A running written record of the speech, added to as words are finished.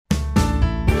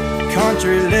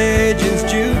Country Legends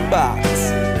Jukebox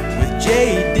with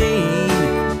J. Dean,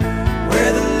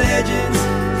 where the legends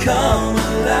come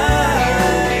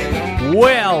alive.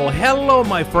 Well, hello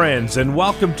my friends, and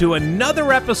welcome to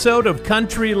another episode of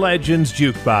Country Legends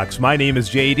Jukebox. My name is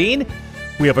J. Dean.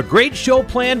 We have a great show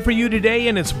planned for you today,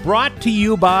 and it's brought to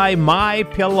you by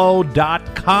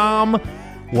MyPillow.com.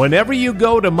 Whenever you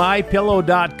go to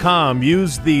MyPillow.com,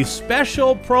 use the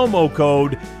special promo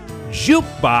code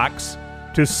JUKEBOX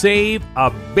to save a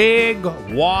big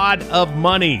wad of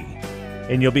money.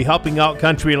 And you'll be helping out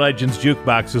Country Legends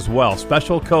Jukebox as well.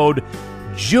 Special code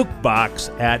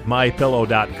JUKEBOX at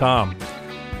MyPillow.com.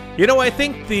 You know, I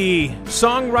think the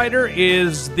songwriter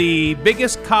is the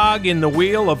biggest cog in the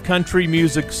wheel of country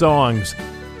music songs.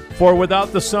 For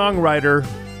without the songwriter,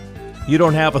 you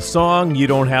don't have a song, you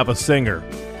don't have a singer.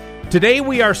 Today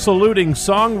we are saluting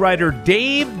songwriter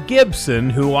Dave Gibson,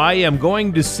 who I am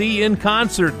going to see in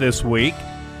concert this week.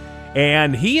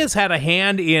 And he has had a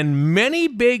hand in many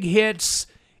big hits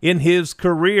in his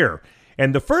career.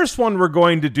 And the first one we're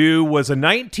going to do was a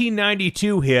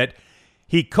 1992 hit.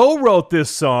 He co-wrote this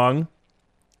song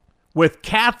with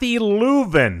Kathy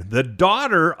Louvin, the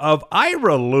daughter of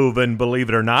Ira Louvin, believe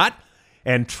it or not.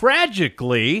 And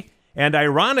tragically and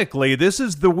ironically, this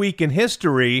is the week in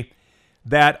history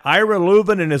that Ira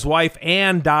Louvin and his wife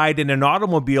Ann died in an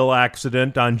automobile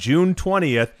accident on June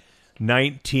 20th,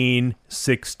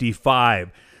 1965.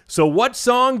 So what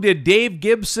song did Dave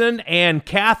Gibson and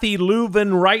Kathy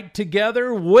Louvin write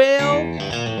together? Well,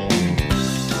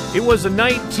 it was a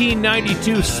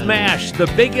 1992 smash, the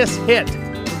biggest hit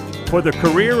for the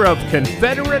career of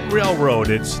Confederate Railroad.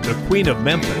 It's the Queen of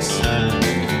Memphis. I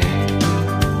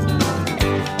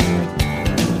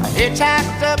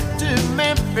hitchhiked up to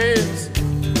Memphis,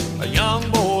 a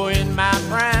young boy in my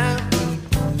prime.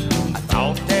 I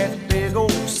thought that big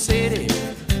old city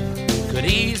could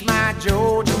ease my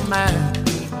Georgia mind.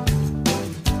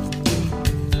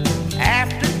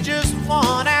 After just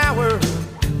 1 hour,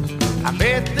 I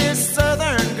met this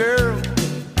southern girl.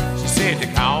 She said to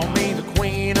call me the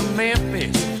Queen of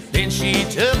Memphis. Then she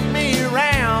took me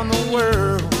around the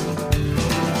world.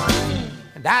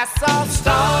 And I saw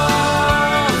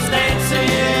stars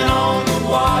dancing on the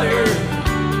water.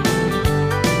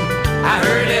 I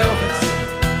heard Elvis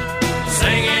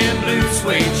singing Blue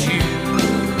Suede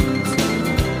Shoes.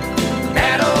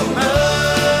 That old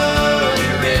muddy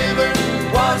river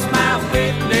was my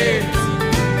witness.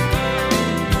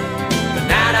 The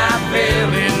night I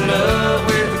fell in love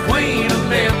with the Queen of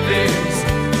Memphis.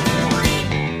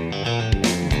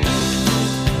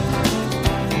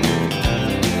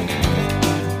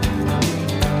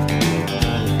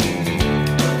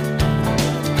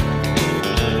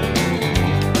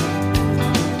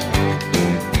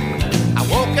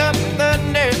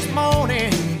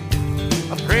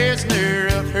 Prisoner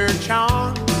of her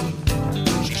charms,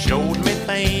 she showed me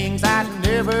things I'd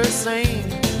never seen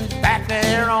back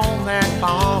there on that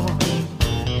farm.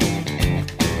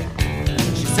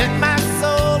 She set my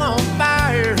soul on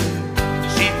fire,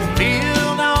 she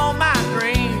fulfilled all my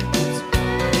dreams.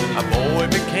 A boy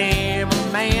became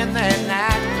a man that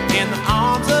night in the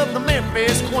arms of the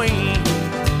Memphis Queen.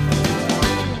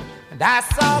 And I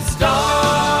saw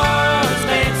stars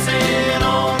dancing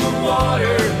on the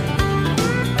water.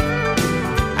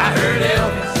 I heard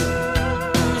Elvis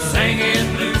singing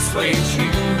Blue Suede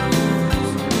Shoes.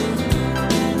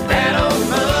 That old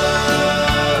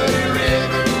muddy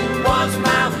river was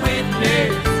my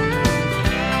witness.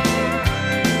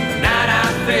 The night I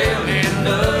fell in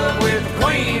love with the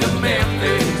Queen of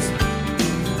Memphis.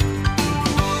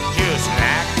 Just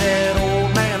like that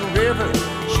old man river,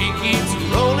 she keeps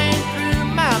rolling through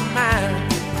my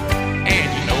mind. And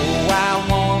you know I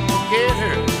won't forget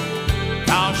her,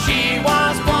 'cause she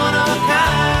was one of a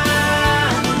kind.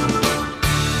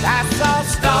 I saw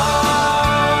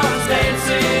stars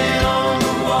dancing on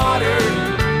the water.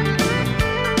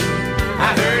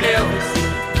 I heard Elvis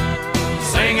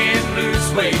singing Blue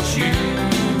Suede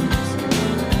Shoes.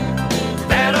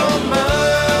 That old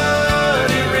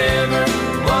muddy river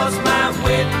was my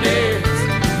witness.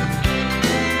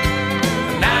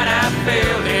 The night I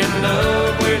fell in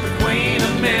love with the Queen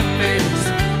of Memphis.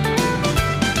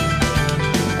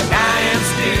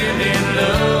 Still in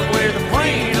love with the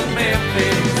Queen of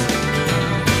Memphis.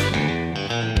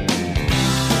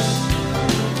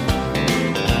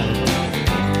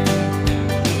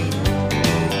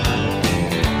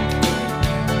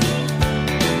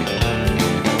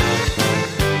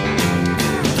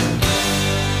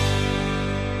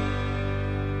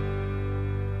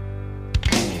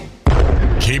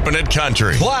 Keeping it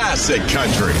country. Classic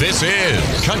country. This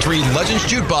is Country Legends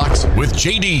Jukebox with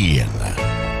JD.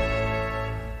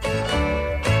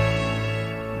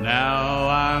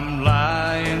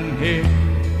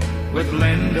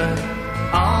 Linda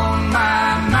on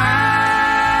my mind.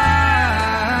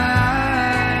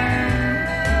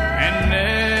 And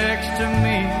next to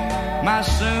me, my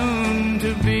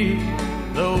soon-to-be,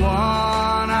 the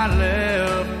one I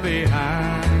left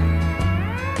behind.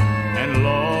 And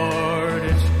Lord,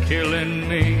 it's killing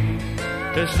me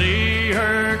to see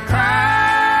her crying.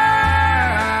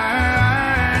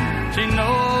 She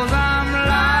knows I'm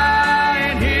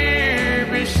lying here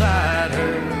beside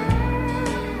her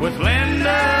with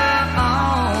Linda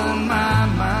on my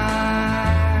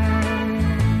mind.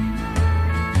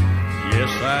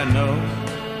 Yes, I know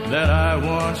that I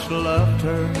once loved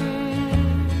her,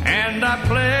 and I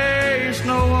placed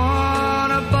no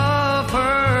one above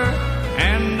her,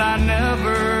 and I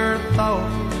never thought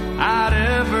I'd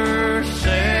ever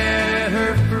set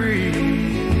her free.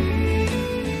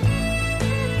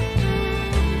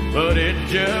 But it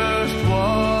just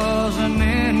wasn't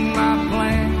in my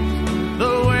plans,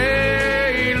 the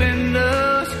way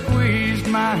Linda squeezed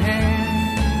my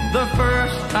hand the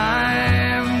first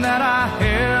time that I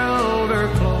held her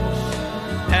close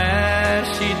as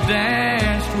she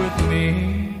danced with me.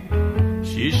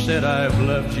 She said, I've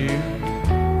loved you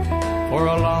for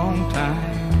a long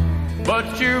time,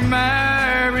 but you're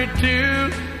married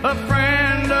to a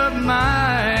friend of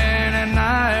mine, and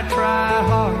I try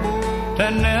hard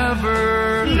to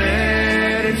never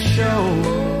let it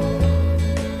show.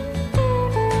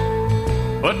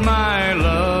 But my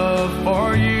love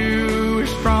for you is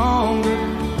stronger.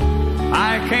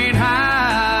 I can't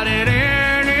hide it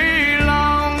any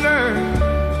longer,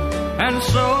 and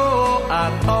so I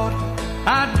thought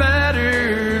I'd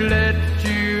better let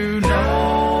you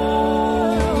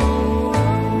know.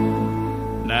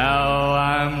 Now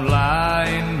I'm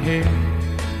lying here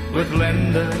with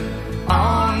Linda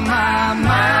on my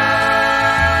mind,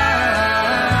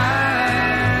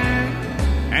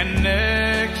 and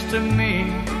next to me,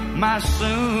 my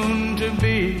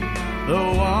soon-to-be, the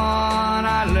one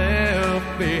I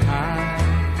left behind.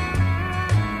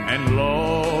 And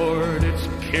Lord, it's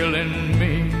killing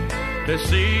me to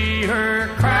see her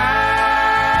crying.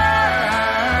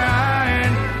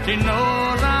 She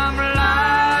knows I'm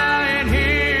lying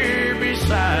here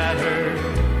beside her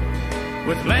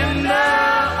with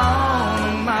Linda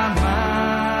on my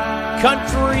mind.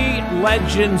 Country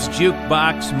Legends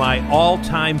Jukebox, my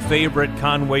all-time favorite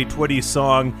Conway Twitty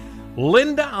song,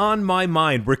 Linda on My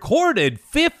Mind, recorded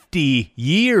 50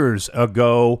 years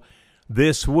ago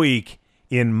this week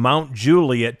in Mount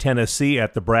Juliet, Tennessee,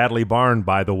 at the Bradley Barn,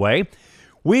 by the way.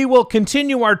 We will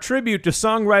continue our tribute to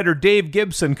songwriter Dave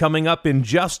Gibson coming up in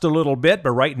just a little bit,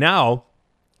 but right now,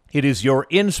 it is your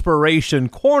Inspiration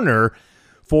Corner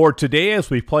for today as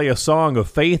we play a song of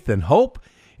faith and hope.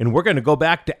 And we're going to go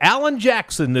back to Alan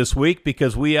Jackson this week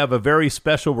because we have a very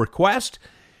special request.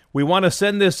 We want to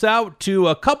send this out to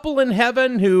a couple in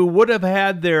heaven who would have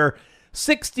had their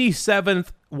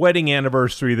 67th wedding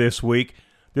anniversary this week.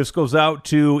 This goes out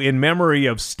to in memory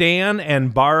of Stan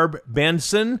and Barb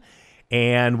Benson.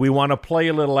 And we want to play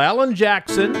a little Alan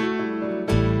Jackson.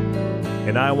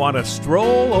 And I want to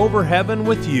stroll over heaven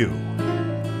with you.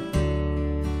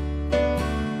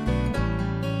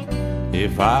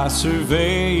 If I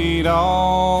surveyed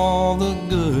all the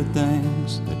good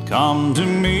things that come to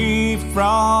me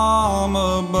from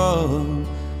above,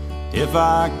 if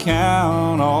I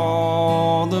count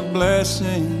all the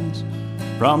blessings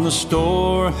from the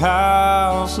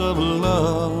storehouse of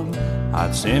love,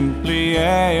 I'd simply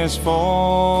ask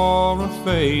for a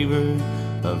favor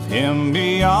of Him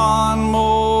beyond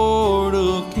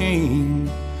mortal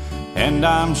king, and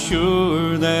I'm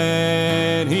sure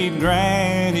that He'd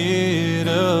grant it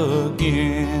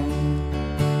again.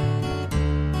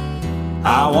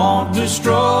 I want to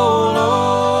stroll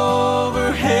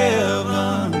over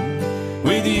heaven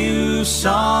with you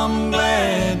some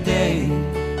glad day,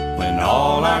 when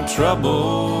all our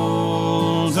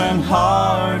troubles and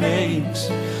heartaches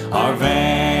are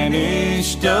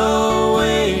vanished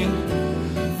away.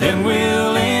 Then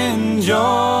we'll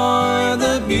enjoy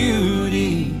the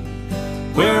beauty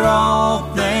where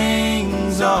all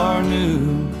things are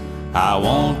new. I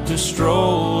want to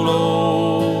stroll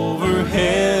over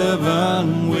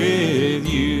heaven with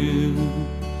you.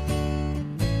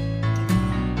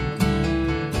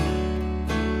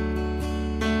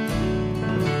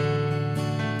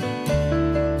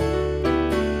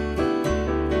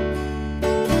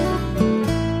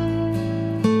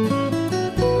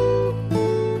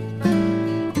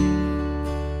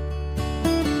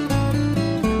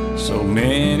 So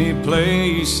many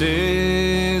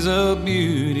places of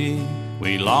beauty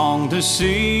we long to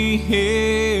see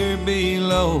here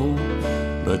below,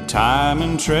 but time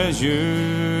and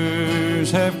treasure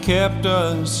years have kept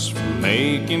us from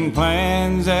making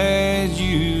plans, as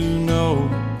you know.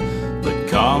 But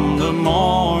come the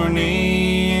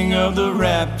morning of the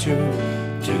rapture,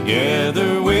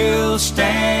 together we'll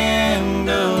stand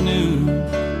anew,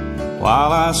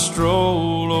 while I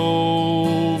stroll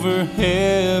over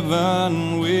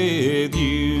heaven with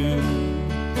you.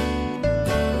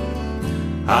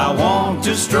 I want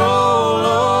to stroll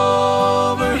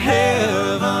over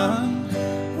heaven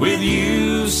with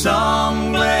you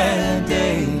some glad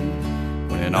day,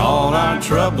 when all our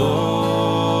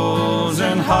troubles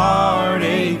and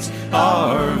heartaches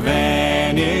are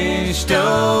vanished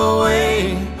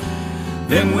away.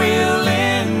 Then we'll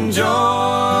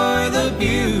enjoy the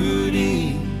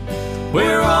beauty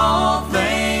where all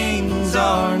things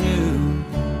are new.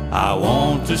 I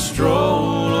want to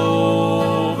stroll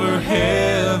over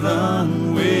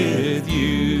heaven with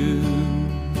you.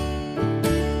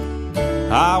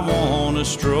 I want to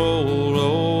stroll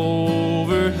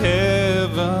over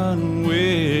heaven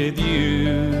with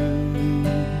you.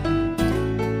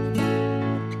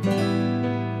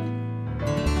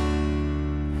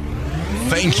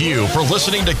 Thank you for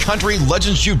listening to Country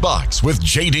Legends Jukebox with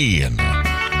JD.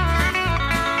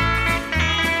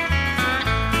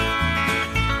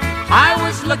 I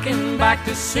was looking back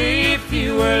to see if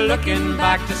you were looking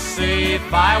back to see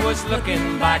if I was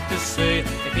looking back to see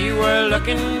if you were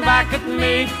looking back at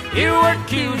me. You were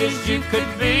cute as you could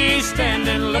be,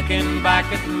 standing looking back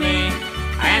at me,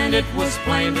 and it was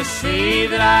plain to see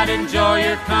that I'd enjoy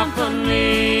your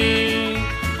company.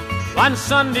 One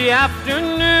Sunday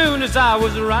afternoon, as I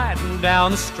was riding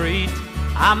down the street,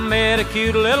 I met a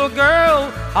cute little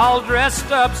girl, all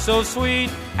dressed up so sweet.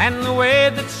 And the way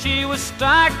that she was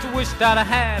stacked, wished I'd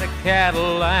had a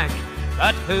Cadillac.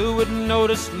 But who would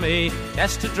notice me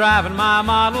just to driving my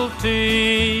Model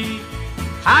T?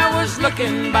 I was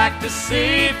looking back to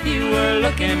see if you were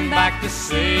looking back to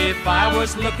see if I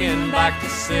was looking back to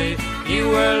see if you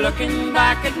were looking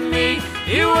back at me.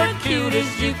 You were cute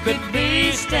as you could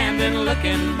be, standing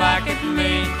looking back at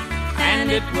me, and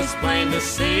it was plain to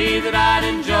see that I'd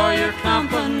enjoy your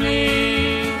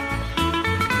company.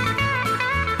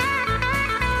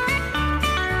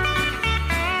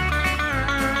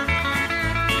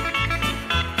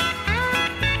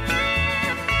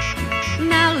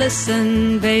 Now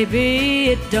listen, baby,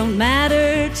 it don't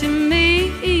matter to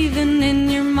me. Even in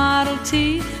your Model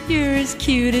T, you're as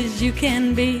cute as you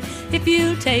can be. If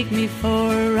you take me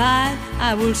for a ride,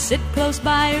 I will sit close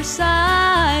by your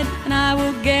side, and I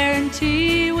will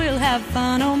guarantee we'll have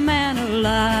fun, oh man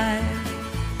alive.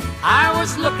 I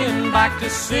was looking back to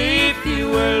see if you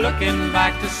were looking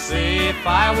back to see if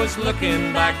I was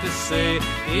looking back to see if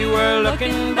you were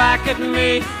looking back at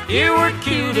me. You were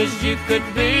cute as you could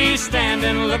be,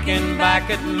 standing looking back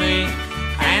at me,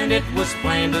 and it was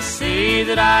plain to see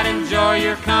that I'd enjoy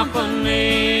your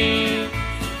company.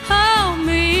 Oh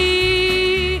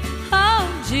me, oh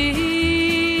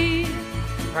gee.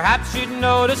 Perhaps you'd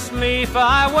notice me if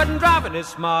I wasn't driving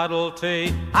this Model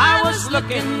T. I was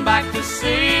looking back to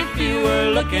see if you were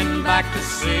looking back to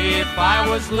see if I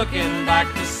was looking back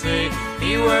to see if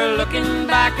you were looking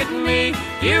back at me.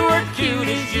 You were cute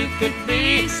as you could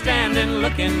be, standing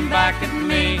looking back at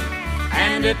me,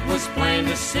 and it was plain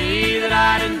to see that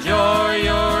I'd enjoy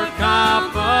your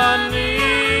company.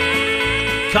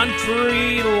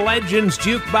 Country Legends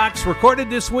Jukebox, recorded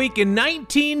this week in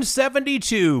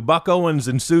 1972. Buck Owens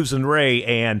and Susan Ray,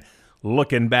 and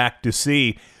Looking Back to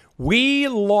See. We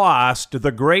lost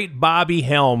the great Bobby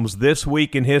Helms this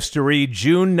week in history,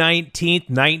 June 19th,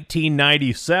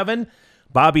 1997.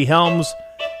 Bobby Helms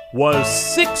was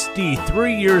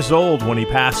 63 years old when he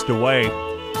passed away.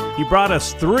 He brought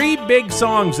us three big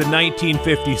songs in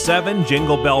 1957,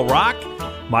 Jingle Bell Rock,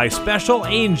 My Special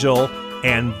Angel,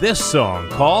 and this song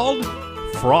called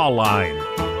Fraulein.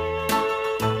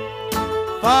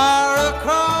 Far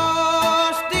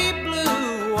across deep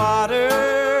blue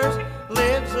waters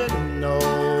lives an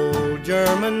old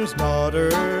German's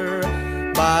daughter,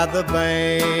 by the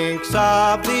banks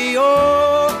of the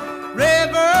old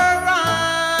River Rhine,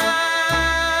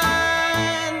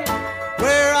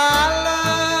 where I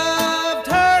loved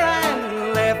her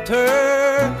and left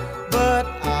her, but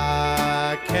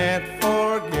I can't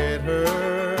forget her.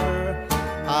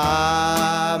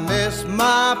 I miss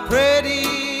my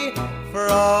pretty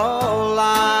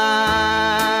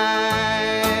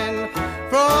Fraulein.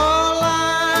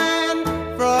 Fraulein,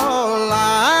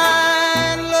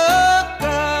 Fraulein, look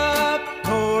up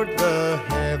toward the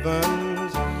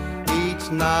heavens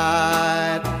each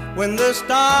night when the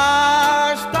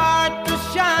stars start to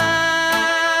shine.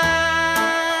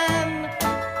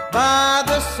 By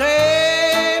the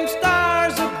same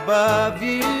stars above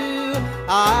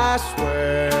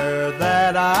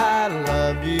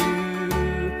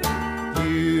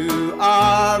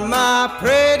my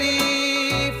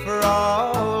pretty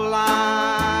Fraulein.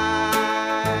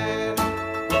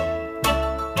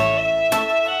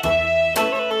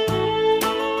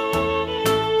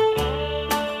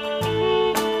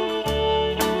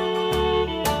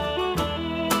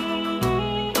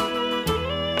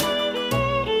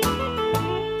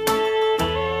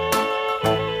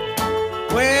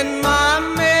 When my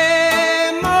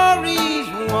memories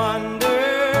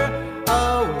wander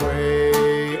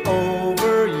away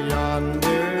over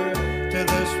yonder to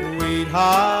the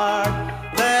sweetheart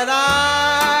that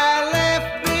I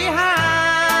left behind,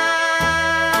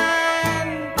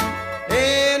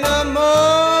 in a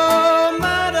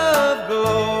moment of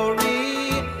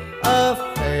glory, a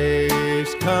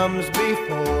face comes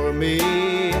before me,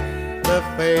 the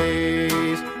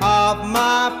face of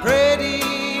my pretty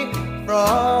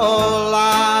Fraulein,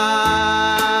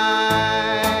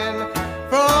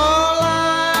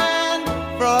 Fraulein,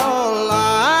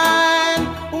 Fraulein,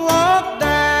 walk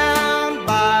down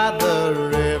by the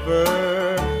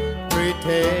river,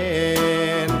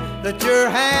 pretend that your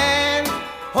hand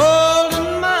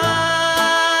holding mine,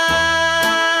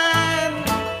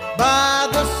 by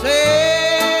the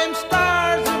same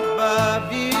stars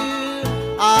above you,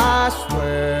 I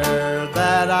swear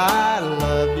that I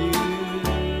love you.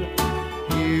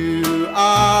 You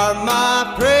are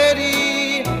my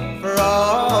pretty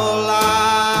Fraulein.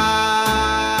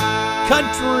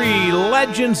 Country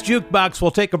Legends Jukebox.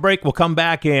 We'll take a break. We'll come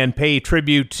back and pay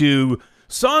tribute to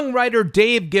songwriter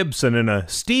Dave Gibson in a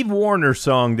Steve Wariner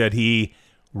song that he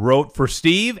wrote for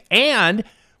Steve. And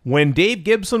when Dave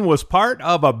Gibson was part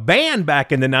of a band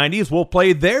back in the 90s, we'll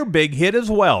play their big hit as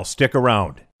well. Stick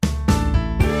around.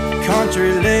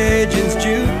 Country Legends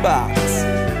Jukebox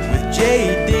with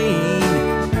J.D.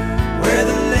 where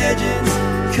the legends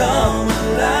come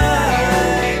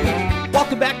alive.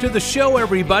 Welcome back to the show,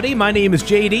 everybody. My name is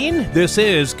Jay Dean. This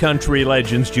is Country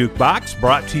Legends Jukebox,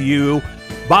 brought to you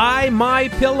by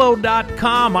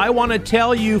MyPillow.com. I want to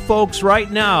tell you folks right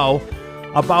now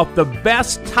about the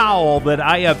best towel that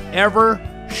I have ever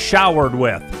showered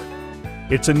with.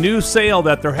 It's a new sale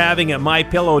that they're having at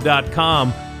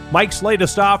MyPillow.com. Mike's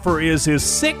latest offer is his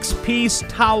 6-piece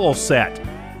towel set.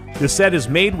 The set is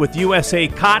made with USA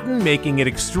cotton, making it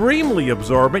extremely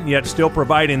absorbent, yet still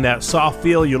providing that soft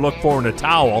feel you look for in a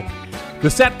towel. The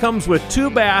set comes with 2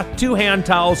 bath, 2 hand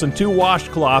towels, and 2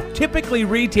 washcloth, typically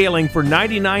retailing for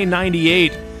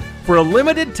 $99.98. For a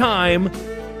limited time,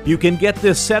 you can get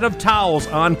this set of towels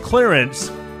on clearance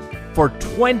for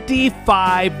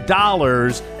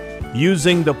 $25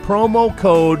 using the promo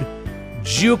code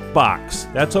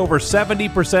JUKEBOX. That's over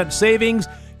 70% savings.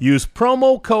 Use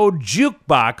promo code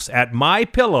JUKEBOX at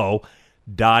MyPillow.com.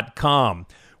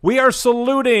 We are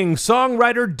saluting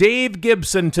songwriter Dave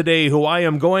Gibson today, who I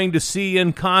am going to see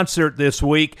in concert this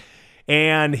week.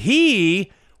 And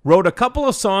he wrote a couple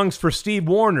of songs for Steve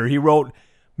Wariner. He wrote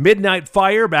Midnight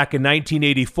Fire back in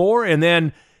 1984. And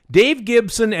then Dave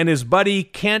Gibson and his buddy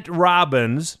Kent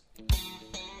Robbins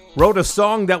wrote a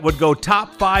song that would go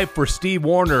top 5 for Steve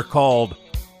Wariner called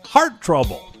Heart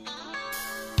Trouble.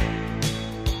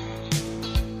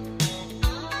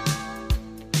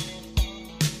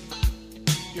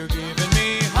 You're giving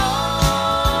me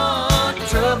heart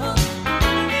trouble.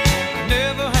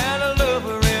 Never had a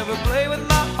lover ever play with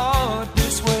my heart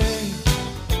this way.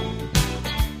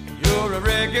 You're a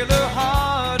regular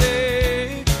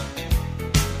heartache.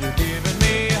 You're giving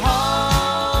me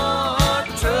heart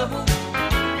trouble.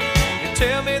 You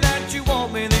tell me that you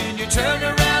want me, then you turn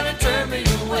around and turn me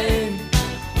away.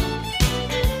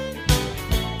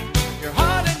 You're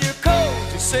hot and you're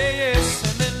cold. You say yes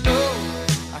and then no.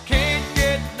 I can't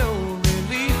get no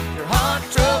relief. You're hot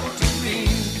trouble to me.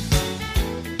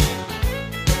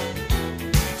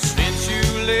 Since you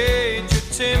laid your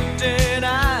tempting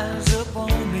eyes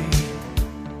upon me,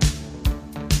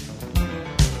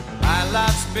 my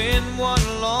life's been one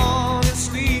long and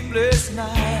sleepless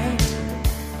night.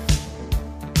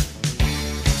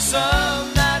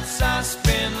 Some nights I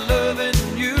spend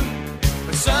loving you,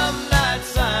 but some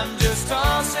nights I'm just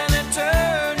tossing and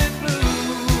turning blue.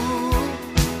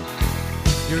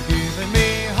 You're giving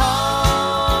me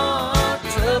heart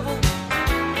trouble.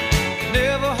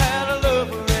 Never had a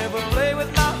lover ever play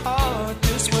with my heart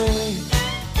this way.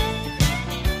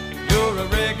 You're a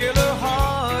regular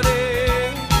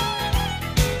heartache.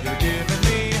 You're giving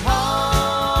me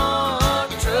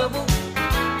heart trouble.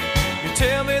 You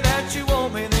tell me that you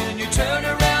want me, then you turn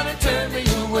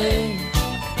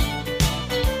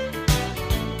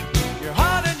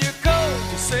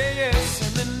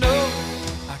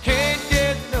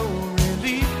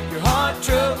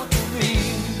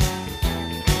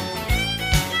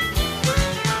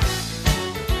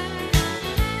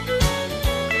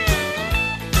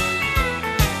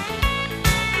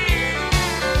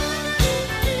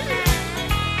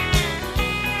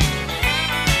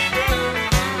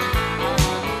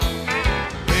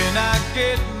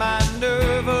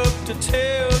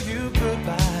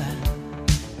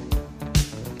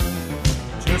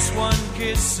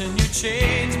kiss and you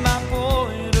changed my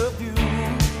point of view.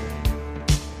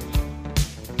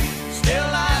 Still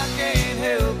I can't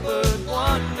help but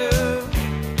wonder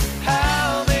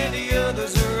how many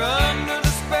others are under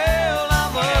the spell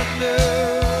I'm under.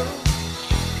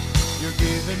 You're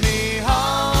giving me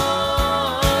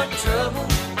heart trouble.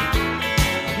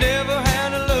 Never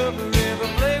had a lover ever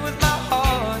play with my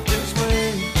heart this way.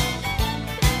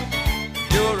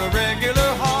 You're a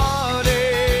regular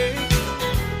heartache.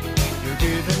 You're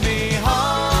giving me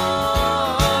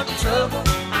heart trouble.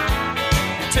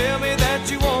 You tell me that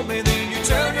you want me, then you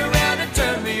turn around and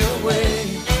turn me away.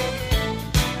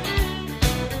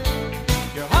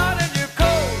 You're hot and you're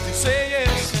cold, you say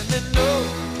yes and then no.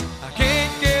 I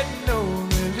can't get no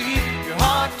relief. You're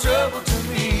heart trouble to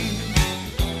me.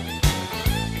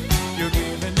 You're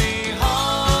giving me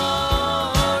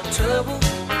heart trouble.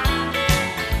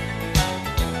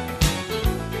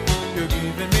 You're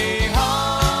giving me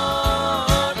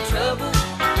heart trouble.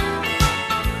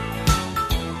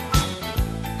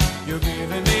 You're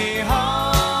giving me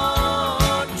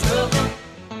heart trouble.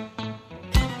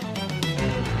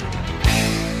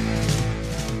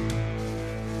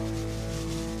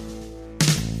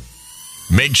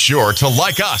 Make sure to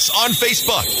like us on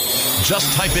Facebook.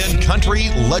 Just type in Country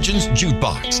Legends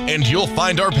Jukebox and you'll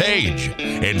find our page.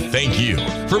 And thank you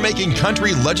for making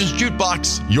Country Legends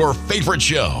Jukebox your favorite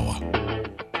show.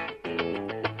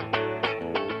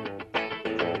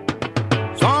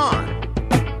 Son.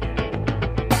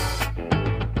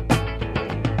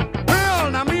 Well,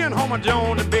 now me and Homer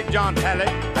Jones and Big John Talley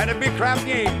had a big crap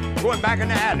game going back in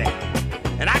the alley.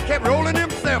 And I kept rolling them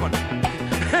 7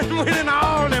 and winning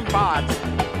all them pots.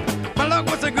 My luck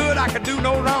was so good I could do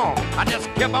no wrong. I just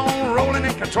kept on rolling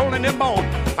and controlling them bones.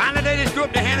 Finally they just threw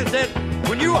up their hand and said,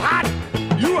 when you hot,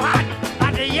 you hot.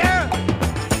 I said, yeah.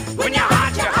 When you're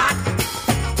hot, you're hot.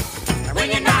 And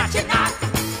when you're not, you're not.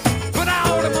 Put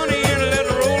all the money in and let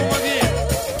it roll again.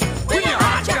 When you're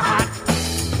hot, you're hot.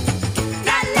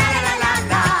 La la la la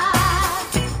la.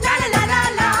 La la la la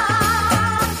la.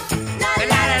 La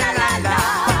la la la la.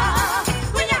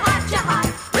 When you're hot, you're hot.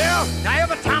 Well, now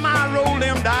every time I roll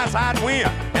them dice, I'd win.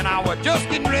 And I was just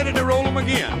getting ready to roll them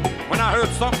again when I heard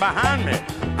something behind me.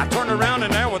 I turned around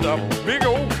and there was a big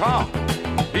old cop.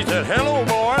 He said, hello,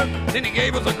 boy. Then he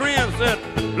gave us a grin and said,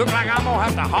 look like I'm going to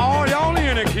have to haul y'all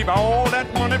in and keep all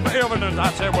that money for evidence.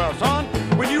 I said, well, son,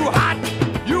 when you hot,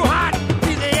 you hot.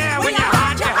 He said, yeah, when you're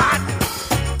hot, you're hot.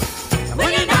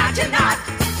 When you're not, you're not.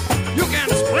 You can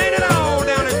explain it all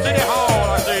down at City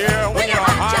Hall. I said, yeah, when you're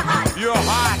hot, you're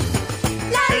hot.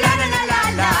 La la la la la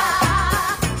la.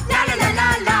 La la la la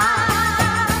la.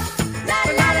 La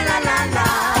la la la la la.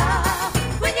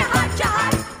 When you're hot, you're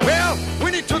hot. Well,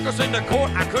 when he took us into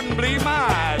court, I couldn't believe my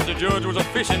eyes. The judge was a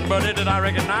fishing buddy that I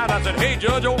recognized. I said, hey,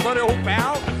 Judge, old buddy, old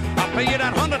pal, I'll pay you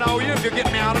that $100 all you if you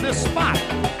get me out of this spot.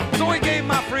 So he gave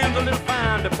my friends a little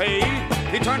fine to pay.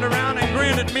 He turned around and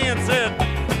grinned at me and said,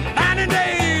 90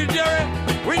 days, Jerry,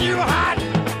 when you hot,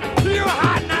 you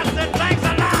hot. And I said, thanks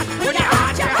a lot. When you're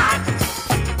hot, you're hot.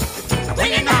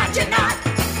 When you're not, you're not.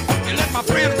 And let my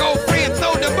friends go free and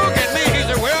throw the book at me. He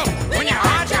said, well, when you're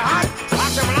hot, you're hot. I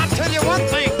said, well, I'll tell you one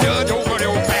thing, Judge, old buddy,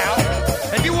 old pal.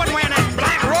 If you wasn't wearing that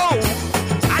black robe,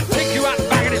 I'd take you out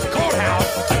back of this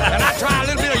courthouse and I'd try a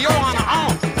little bit of your honor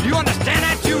on. You understand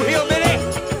that, you hillbilly?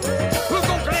 Who's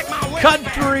gonna collect my wedding?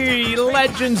 Country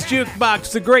Legends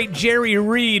Jukebox, the great Jerry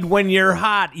Reed, when you're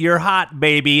hot,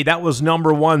 baby. That was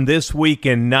number 1 this week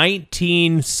in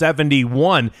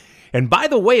 1971. And by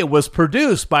the way, it was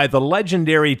produced by the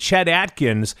legendary Chet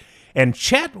Atkins, and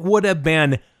Chet would have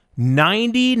been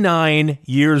 99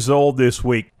 years old this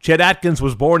week. Chet Atkins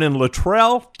was born in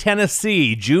Luttrell,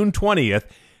 Tennessee, June 20th,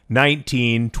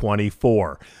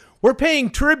 1924. We're paying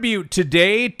tribute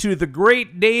today to the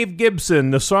great Dave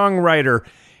Gibson, the songwriter.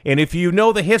 And if you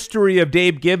know the history of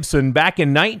Dave Gibson, back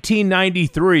in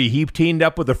 1993, he teamed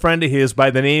up with a friend of his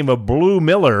by the name of Blue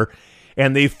Miller,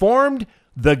 and they formed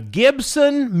the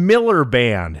Gibson Miller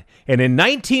Band. And in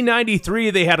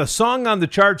 1993, they had a song on the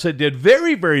charts that did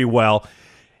very, very well.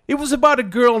 It was about a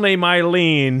girl named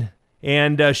Eileen,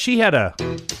 and she had a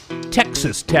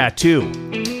Texas tattoo.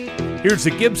 Here's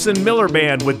the Gibson Miller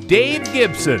Band with Dave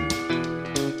Gibson.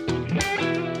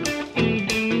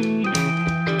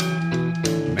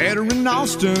 Met her in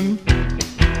Austin,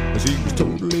 she was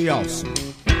totally awesome.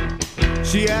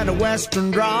 She had a western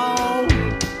drawl,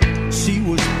 she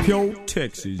was pure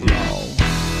Texas, y'all.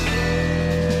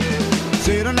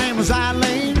 Said her name was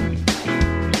Eileen,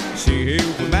 she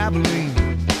hailed from Abilene.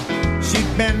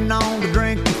 She'd been known to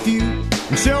drink a few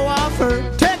and show off her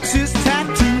Texas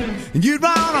tattoo. And you'd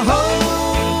want to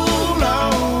hold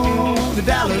on to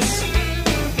Dallas,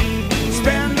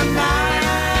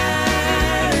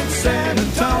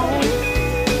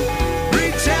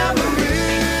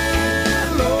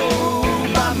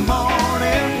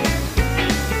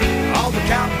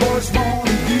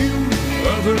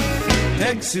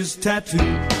 Texas tattoo.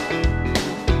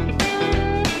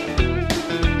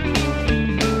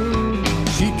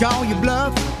 She call you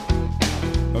bluff,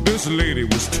 this lady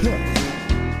was tough.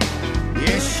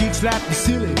 Yes, she'd slap you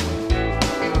silly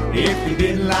if you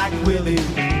didn't like Willie.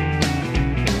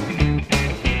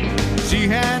 She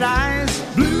had eyes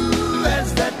blue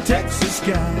as that Texas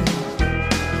sky,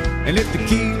 and if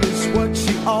tequila's what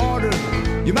she ordered,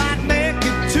 you might make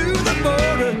it to the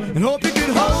border and hope you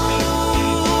could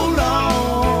hold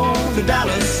on to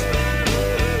Dallas.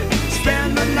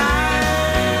 Spend the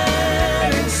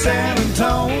night in San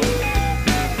Antonio,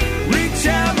 reach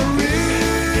Amarillo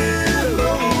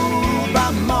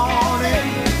by morning.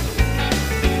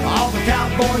 All the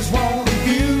cowboys want a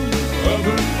view of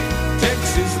her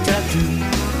Texas tattoo.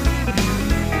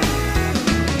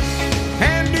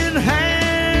 Hand in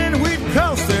hand we'd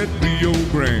cross that Rio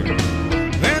Grande,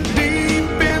 then deep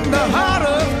in the heart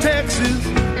of Texas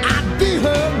I'd be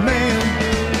her man.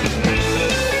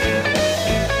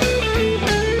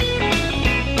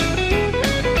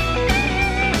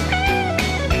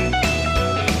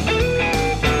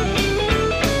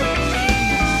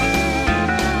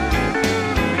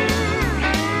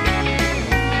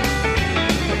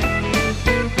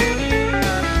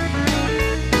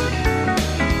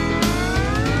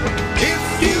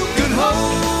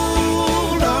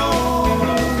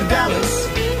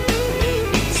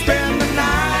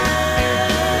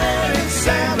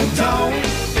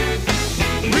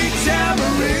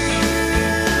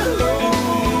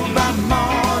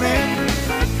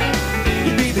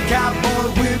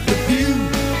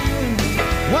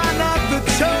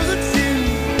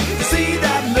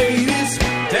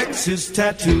 Texas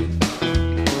tattoo.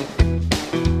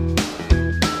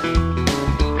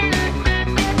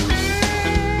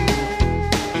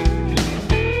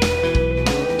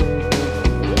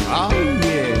 Oh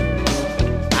yes,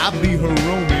 I'll be her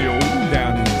Romeo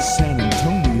down in San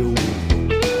Antonio.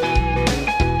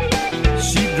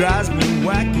 She drives me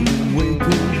wacky and way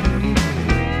cool.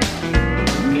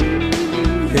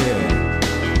 Yeah.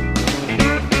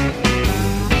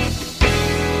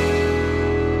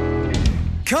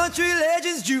 Country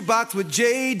Legends Jukebox with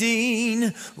J.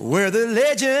 Dean, where the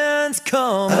legends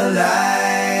come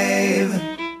alive.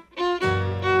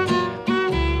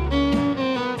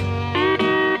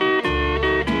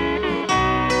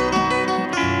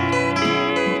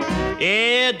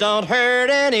 It don't hurt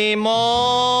anymore.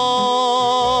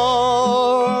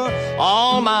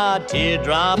 All my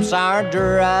teardrops are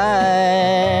dried.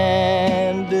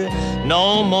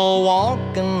 No more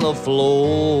walking the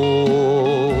floor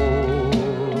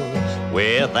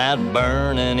with that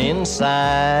burning inside.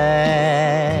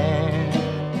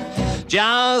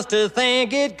 Just to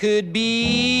think it could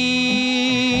be,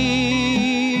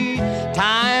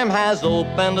 time has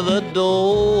opened the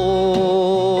door,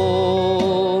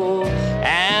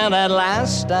 and at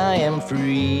last I am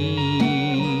free.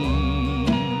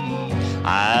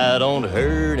 I don't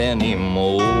hurt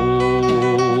anymore.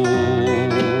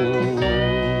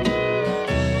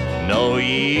 No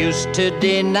use to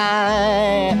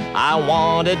deny I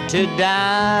wanted to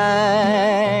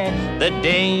die the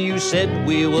day you said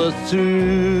we were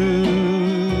through.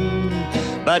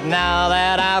 But now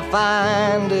that I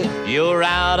find you're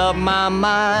out of my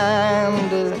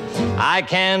mind, I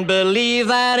can't believe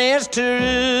that it's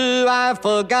true. I've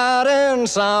forgotten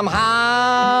somehow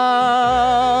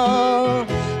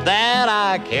that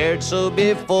I cared so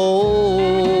before,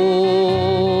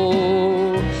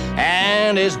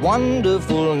 and it's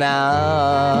wonderful now.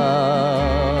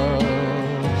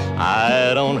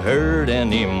 I don't hurt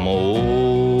anymore.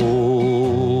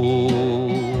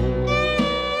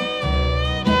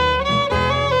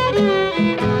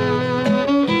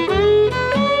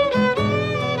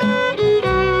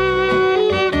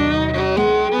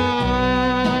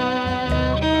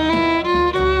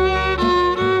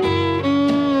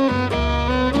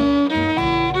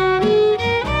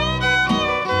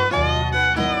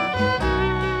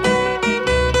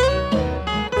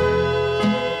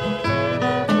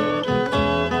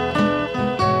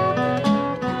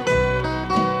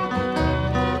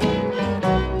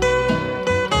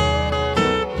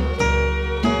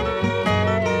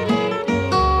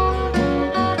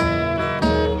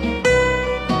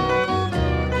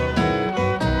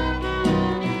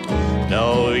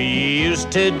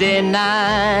 To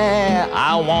deny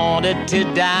I wanted to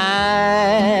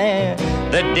die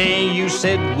the day you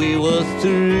said we were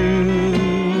through.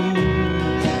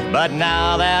 But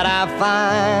now that I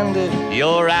find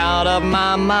you're out of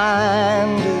my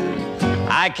mind,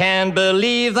 I can't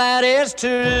believe that it's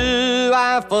true.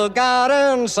 I've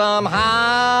forgotten somehow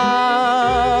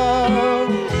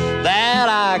that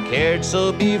I cared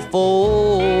so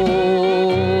before,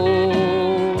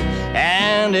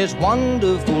 and it's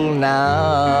wonderful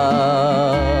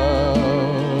now.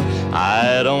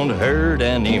 I don't hurt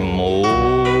anymore.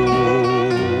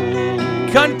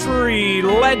 Country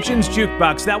Legends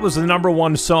Jukebox. That was the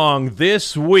 #1 song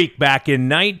this week back in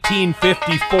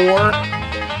 1954.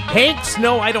 Hank's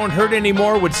No, I Don't Hurt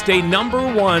Anymore would stay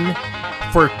 #1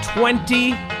 for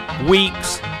 20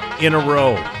 weeks in a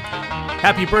row.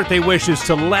 Happy birthday wishes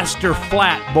to Lester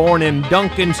Flatt, born in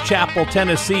Duncan's Chapel,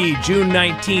 Tennessee, June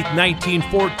 19th,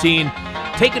 1914.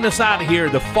 Taking us out of here,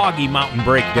 the Foggy Mountain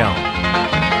Breakdown.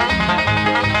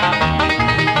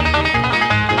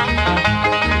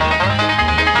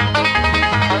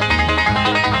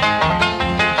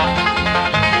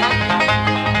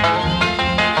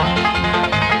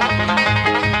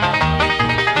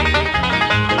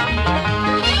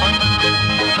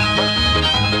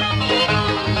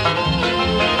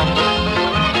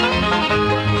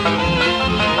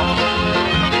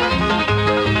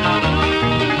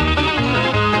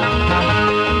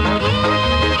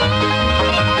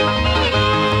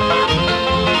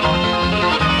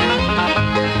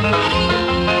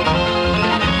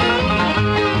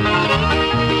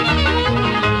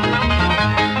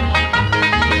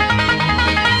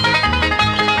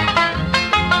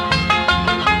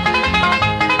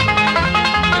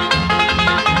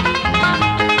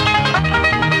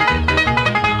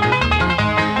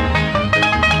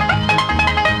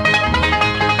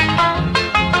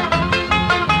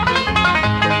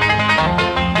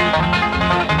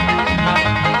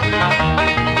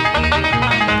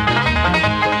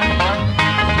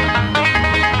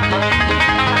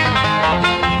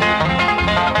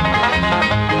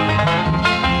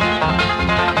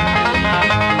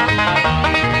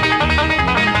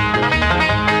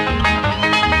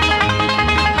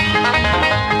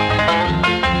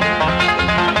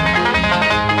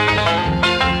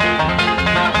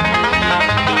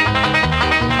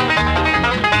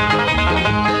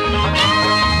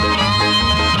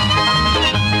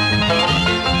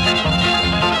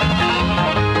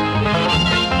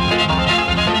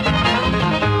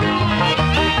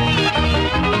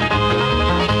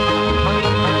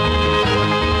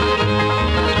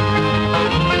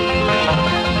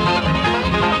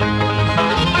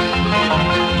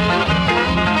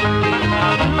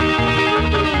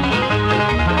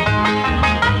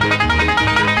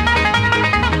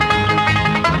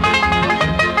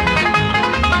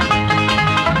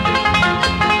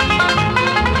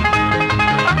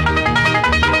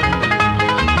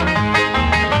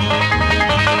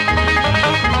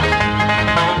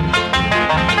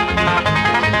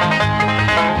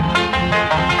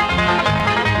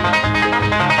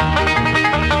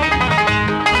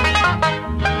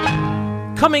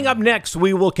 Coming up next,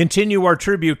 we will continue our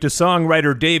tribute to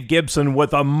songwriter Dave Gibson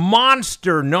with a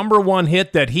monster #1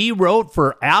 hit that he wrote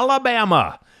for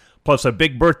Alabama, plus a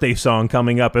big birthday song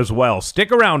coming up as well.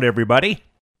 Stick around, everybody.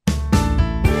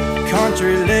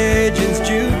 Country Legends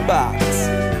Jukebox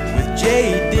with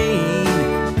J. Dean,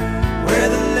 where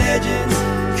the legends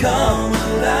come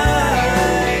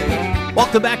alive.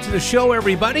 Welcome back to the show,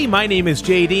 everybody. My name is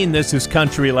J. Dean. This is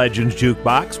Country Legends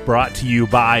Jukebox, brought to you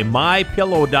by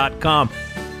MyPillow.com.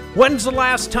 When's the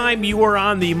last time you were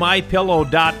on the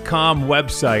MyPillow.com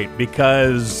website?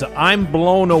 Because I'm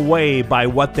blown away by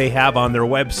what they have on their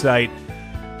website.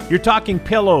 You're talking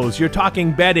pillows, you're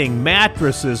talking bedding,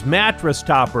 mattresses, mattress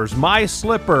toppers, my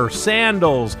slipper,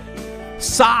 sandals,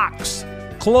 socks,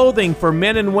 clothing for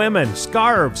men and women,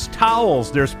 scarves,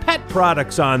 towels. There's pet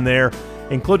products on there,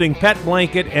 including pet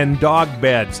blanket and dog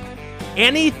beds.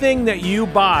 Anything that you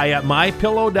buy at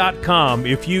MyPillow.com,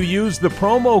 if you use the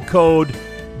promo code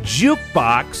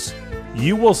Jukebox,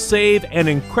 you will save an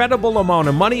incredible amount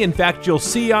of money. In fact, you'll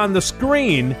see on the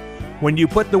screen when you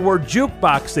put the word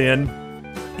Jukebox in,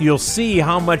 you'll see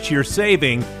how much you're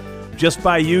saving just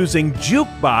by using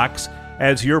Jukebox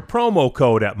as your promo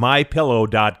code at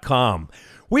MyPillow.com.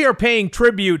 We are paying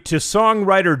tribute to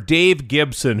songwriter Dave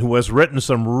Gibson, who has written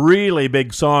some really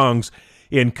big songs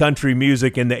in country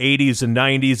music in the 80s and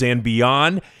 90s and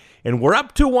beyond. And we're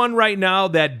up to one right now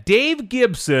that Dave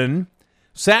Gibson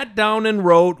sat down and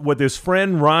wrote with his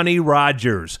friend Ronnie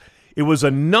Rogers. It was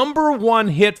a #1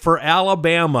 hit for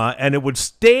Alabama, and it would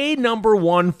stay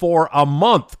 #1 for a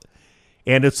month.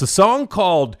 And it's a song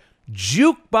called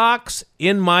Jukebox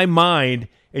in My Mind,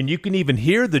 and you can even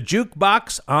hear the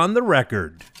jukebox on the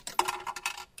record.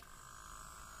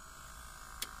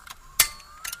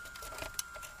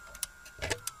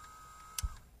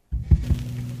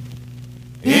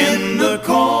 In the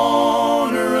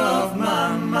corner of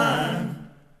my mind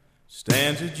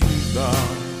stands a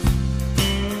jukebox.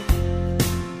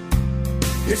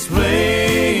 It's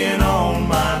playing all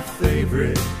my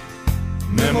favorite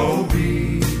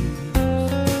memories.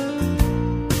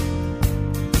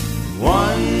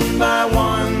 One by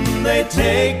one they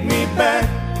take me back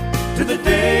to the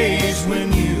days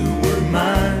when you were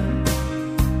mine.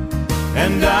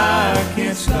 And I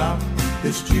can't stop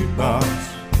this jukebox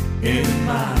in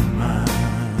my mind.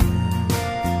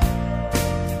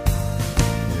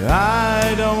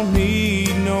 I don't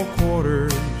need no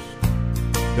quarters,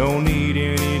 don't need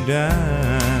any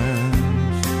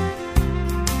dimes.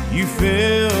 You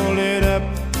filled it up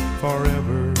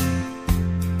forever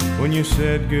when you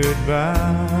said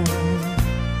goodbye.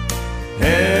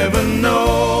 Heaven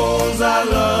knows I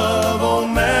love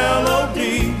old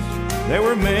melodies. They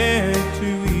were meant to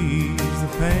ease the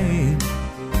pain,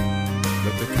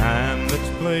 but the kind that's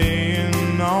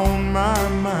playing on my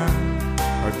mind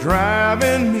are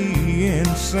driving me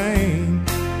insane.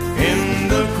 In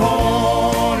the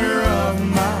corner of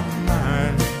my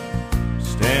mind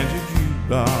stands a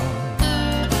jukebox.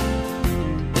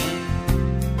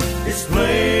 It's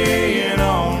playing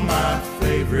all my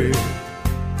favorite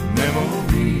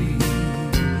memories.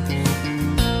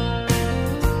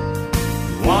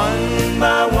 One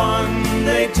by one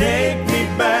they take me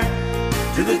back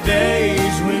to the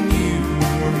days when you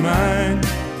were mine.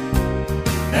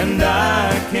 And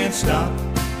I can't stop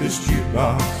this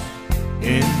jukebox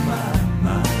in my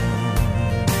mind.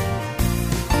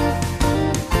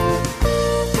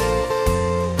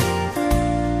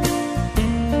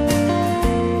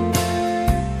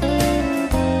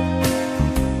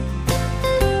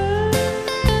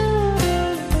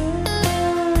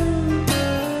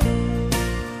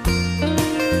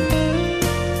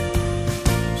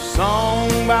 Song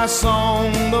by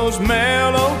song, those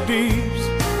melodies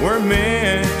were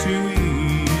meant to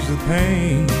ease the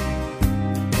pain,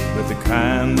 but the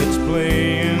kind that's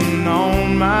playing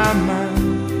on my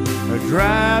mind are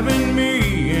driving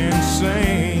me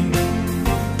insane.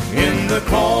 In the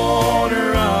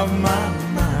corner of my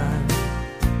mind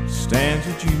stands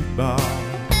a jukebox,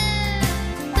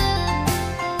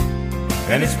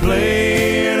 and it's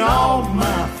playing all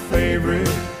my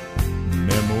favorite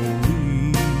memories.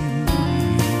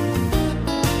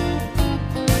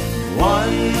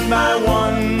 One by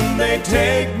one they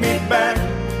take me back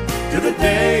to the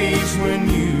days when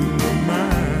you were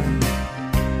mine.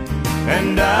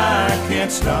 And I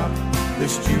can't stop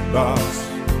this jukebox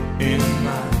in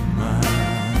my mind.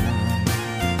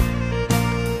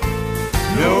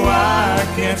 No, I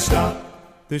can't stop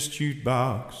this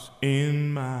jukebox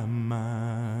in my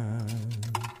mind.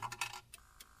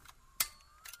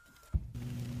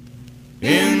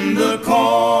 In the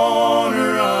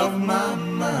corner of my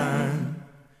mind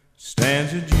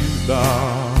stands a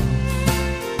jukebox.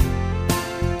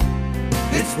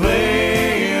 It's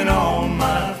playing all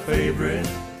my favorite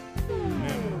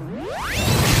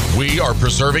memories. We are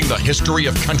preserving the history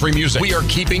of country music. We are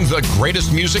keeping the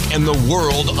greatest music in the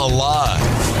world alive.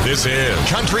 This is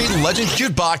Country Legends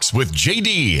Jukebox with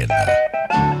JD.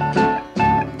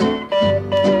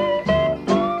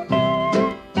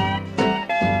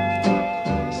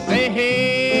 Say,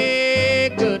 hey,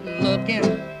 good looking,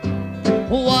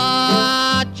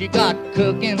 what you got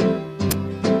cooking?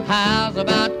 How's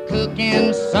about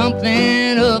cooking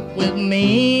something up with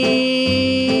me?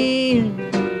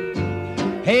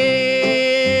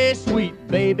 Hey, sweet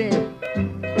baby,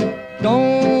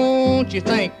 don't you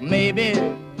think maybe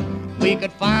we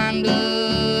could find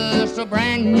us a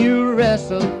brand new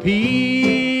recipe?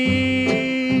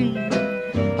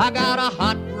 I got a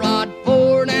hot rod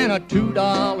Ford and a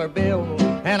 $2 bill,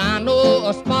 and I know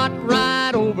a spot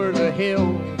right over the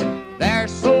hill.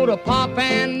 There's soda pop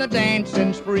and the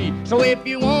dancing's free. So if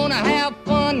you wanna have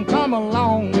fun, come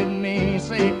along with me.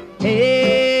 Say,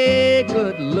 hey,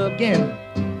 good looking,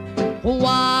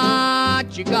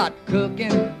 what you got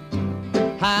cooking?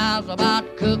 How's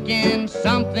about cooking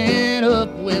something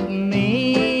up with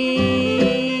me?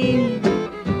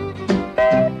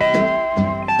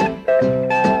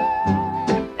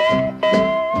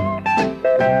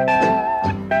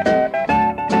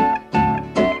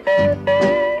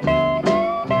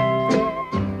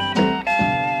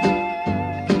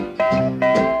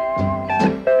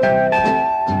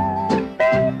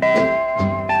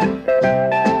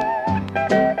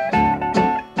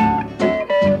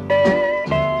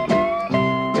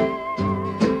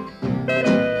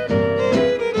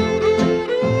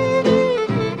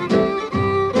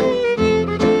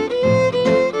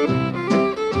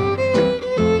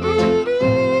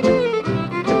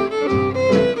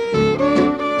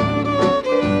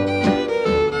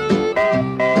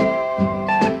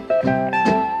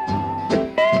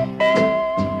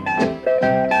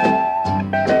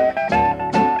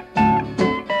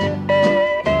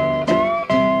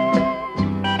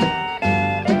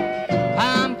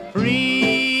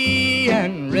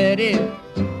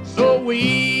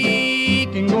 we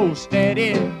can go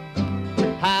steady.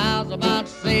 How's about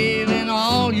saving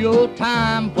all your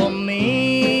time for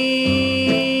me?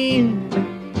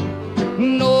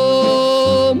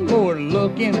 No more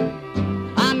looking,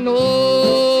 I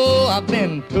know I've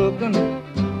been cooking.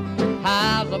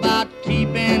 How's about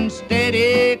keeping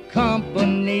steady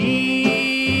company?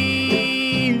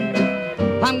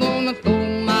 I'm gonna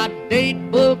throw my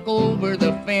date book over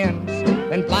the fence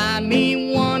and find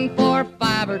me one for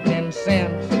 5 or 10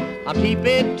 cents. I'll keep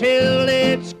it till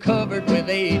it's covered with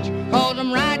age, 'cause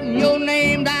I'm writing your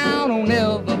name down on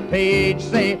every page.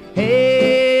 Say,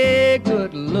 hey,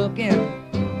 good looking,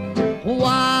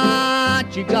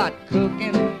 what you got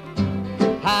cooking?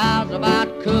 How's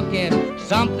about cooking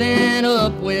something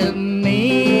up with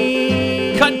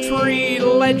me? Country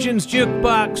Legends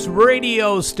Jukebox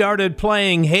Radio started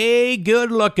playing Hey Good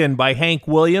Lookin' by Hank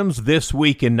Williams this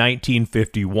week in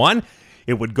 1951.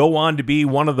 It would go on to be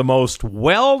one of the most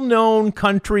well-known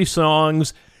country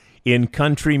songs in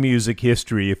country music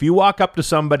history. If you walk up to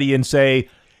somebody and say,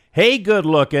 hey, good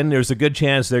looking, there's a good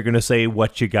chance they're going to say,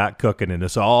 what you got cooking? And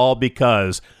it's all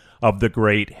because of the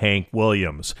great Hank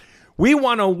Williams. We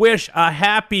want to wish a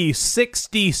happy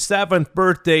 67th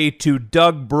birthday to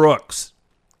Doug Brooks,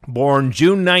 born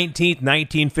June 19th,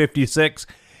 1956,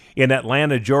 in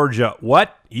Atlanta, Georgia.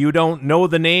 What? You don't know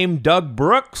the name Doug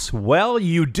Brooks? Well,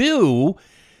 you do.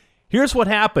 Here's what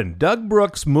happened. Doug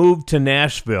Brooks moved to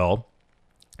Nashville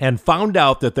and found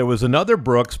out that there was another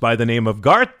Brooks by the name of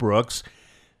Garth Brooks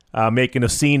making a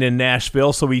scene in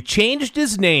Nashville. So he changed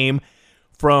his name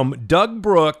from Doug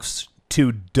Brooks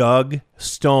to Doug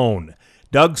Stone.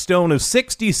 Doug Stone is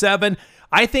 67.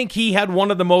 I think he had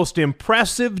one of the most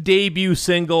impressive debut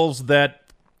singles that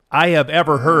I have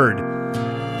ever heard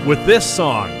with this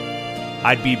song,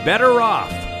 I'd Be Better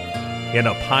Off in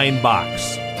a Pine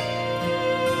Box.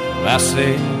 I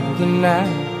say the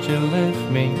night you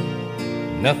left me,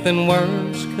 nothing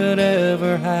worse could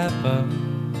ever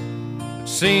happen. But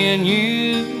seeing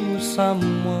you with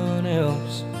someone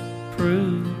else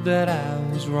proved that I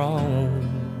was wrong.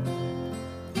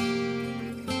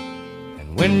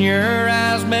 And when your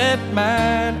eyes met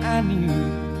mine, I knew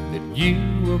that you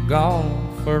were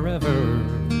gone forever,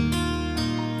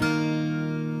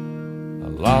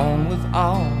 along with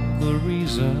all the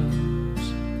reasons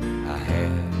I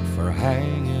had for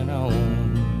hanging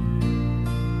on.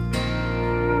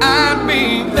 I'd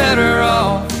be better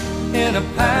off in a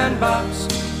pine box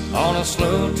on a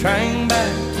slow train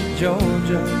back to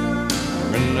Georgia,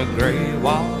 or in the gray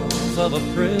walls of a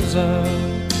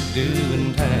prison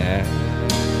doing time.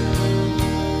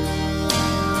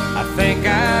 I think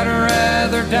I'd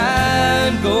rather die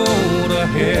and go to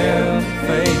hell and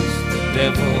face the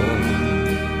devil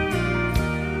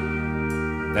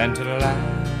than to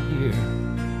lie here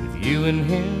with you and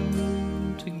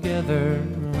him together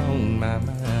on my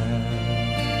mind.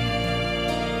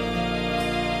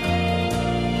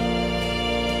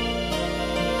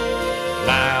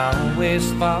 I always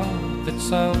thought that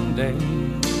someday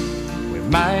we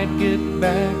might get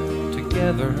back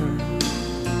together.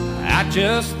 I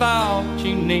just thought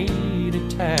you needed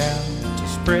time to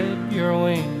spread your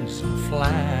wings and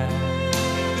fly.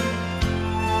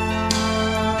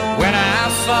 When I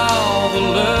saw the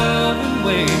loving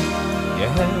way you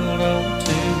held on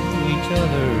to each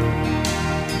other,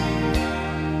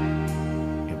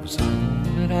 it was all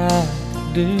that I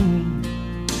could do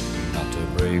not to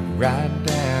break right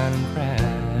down and cry.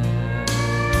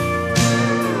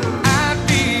 I'd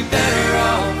be better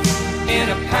off in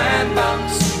a pine box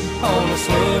on a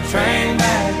slow train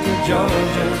back to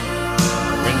Georgia,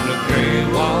 or in the gray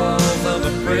walls of a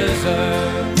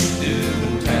prison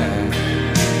doing time.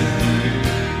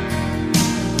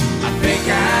 I think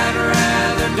I'd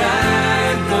rather die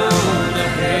and go to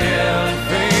hell and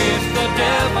face the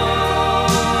devil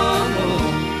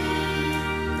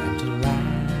than to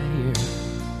lie here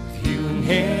with you and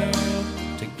him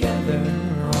together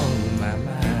on my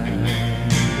mind.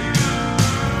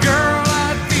 Girl,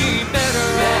 I'd be better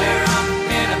off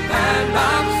in a pine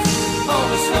box on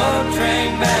a slow train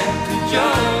back to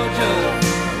Georgia,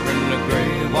 or in the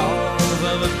gray walls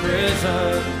of a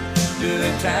prison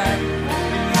doing time.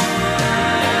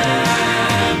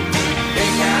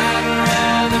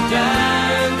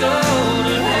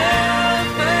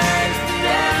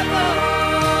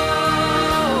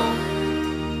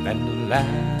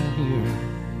 Lie here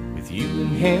with you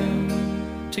and him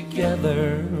together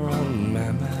on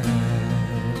my mind.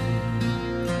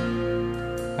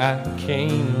 I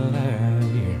can't lie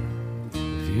here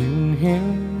with you and him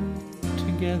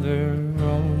together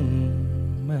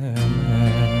on my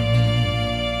mind.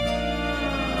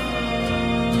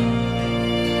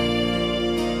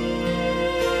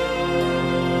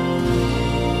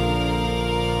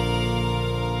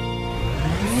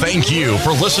 Thank you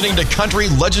for listening to Country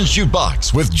Legends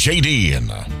Jukebox with JD.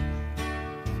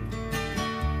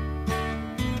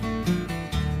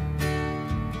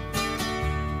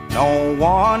 No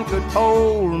one could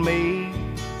hold me,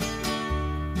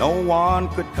 no one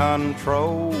could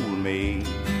control me,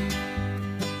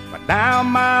 but now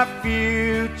my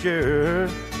future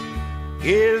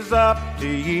is up to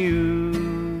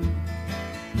you.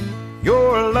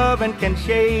 Your loving can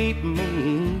shape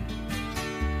me,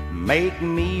 make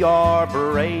me or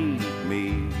break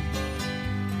me.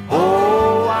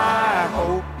 Oh, I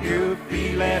hope you're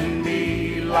feeling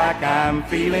me like I'm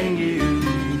feeling you.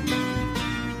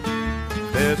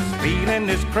 This feeling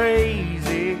is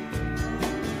crazy,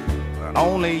 but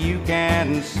only you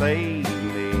can save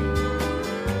me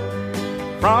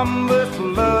from this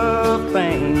love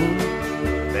thing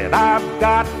that I've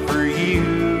got for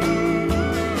you.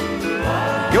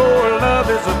 Your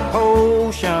love is a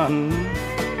potion,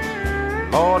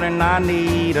 Lord, and I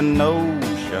need a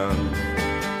notion.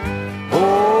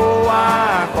 Oh,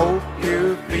 I hope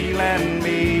you're feeling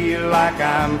me like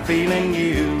I'm feeling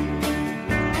you.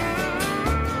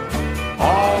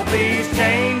 All these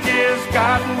changes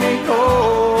got me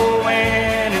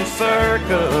going in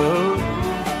circles.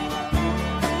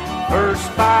 First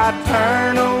I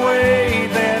turn away,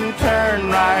 then turn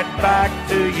right back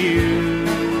to you.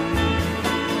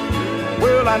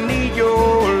 Well, I need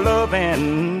your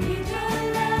loving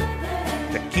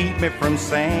to keep me from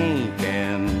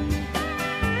sinking.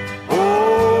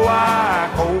 Oh, I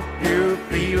hope you're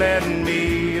feeling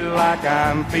me like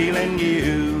I'm feeling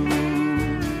you.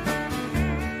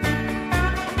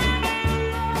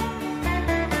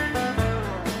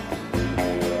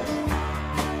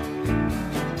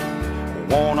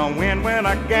 Wanna win when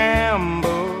I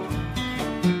gamble,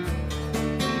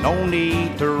 no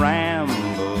need to ramble.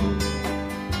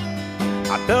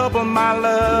 I double my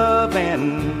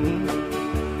loving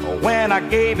when I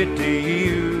gave it to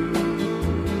you.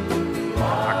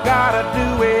 I gotta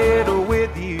do it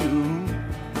with you,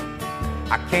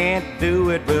 I can't do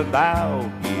it without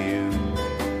you.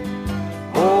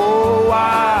 Oh,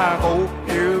 I hope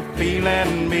you're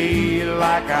feeling me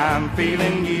like I'm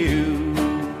feeling you.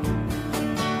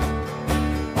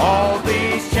 All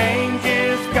these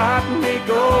changes got me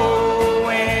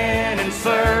going in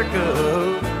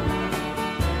circles.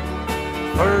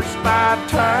 First I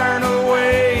turn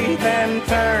away, then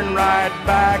turn right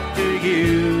back to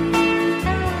you.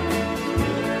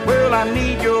 Well, I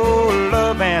need your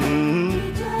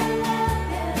loving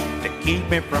to keep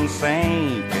me from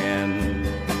sinking.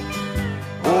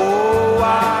 Oh,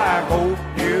 I hope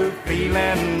you're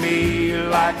feeling me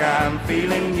like I'm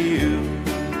feeling you.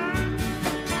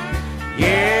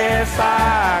 Yes,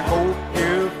 I hope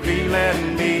you're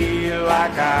feeling me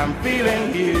like I'm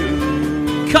feeling you.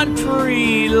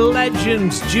 Country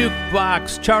Legends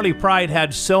Jukebox. Charlie Pride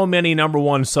had so many number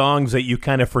one songs that you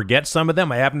kind of forget some of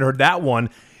them. I haven't heard that one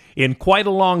in quite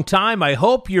a long time. I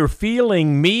hope you're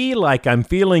feeling me like I'm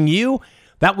feeling you.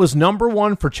 That was number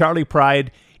one for Charlie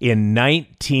Pride in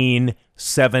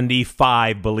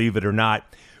 1975, believe it or not.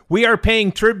 We are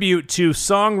paying tribute to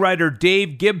songwriter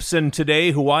Dave Gibson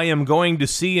today, who I am going to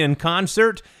see in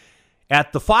concert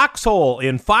at the Foxhole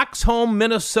in Foxhome,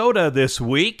 Minnesota this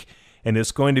week, and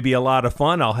it's going to be a lot of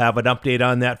fun. I'll have an update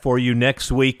on that for you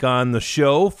next week on the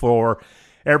show for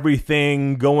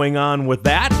everything going on with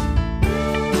that.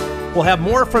 We'll have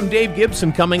more from Dave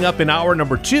Gibson coming up in hour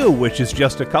number 2, which is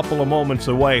just a couple of moments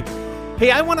away.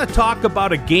 Hey, I want to talk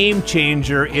about a game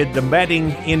changer in the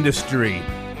bedding industry.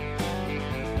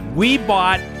 We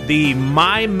bought the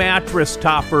My Mattress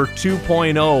Topper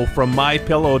 2.0 from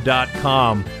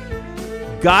MyPillow.com,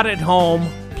 got it home,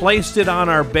 placed it on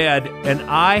our bed, and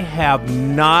I have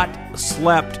not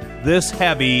slept this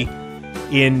heavy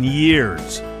in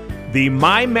years. The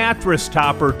My Mattress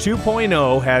Topper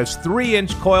 2.0 has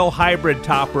 3-inch coil hybrid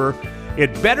topper.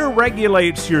 It better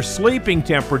regulates your sleeping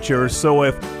temperature, so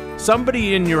if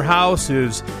somebody in your house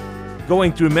is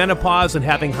going through menopause and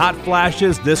having hot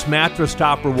flashes, this mattress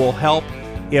topper will help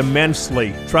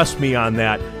immensely. Trust me on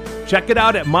that. Check it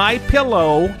out at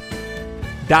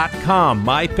MyPillow.com.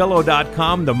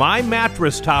 MyPillow.com. The My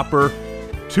Mattress Topper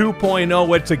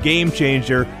 2.0. It's a game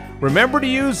changer. Remember to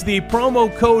use the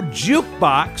promo code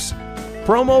JUKEBOX.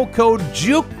 Promo code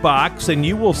JUKEBOX, and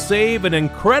you will save an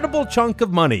incredible chunk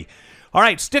of money. All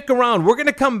right, stick around. We're going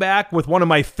to come back with one of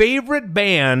my favorite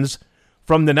bands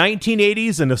from the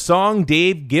 1980s and a song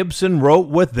Dave Gibson wrote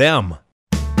with them.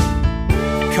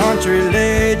 Country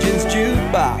Legends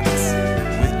Jukebox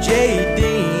with J.D.,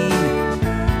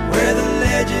 where the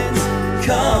legends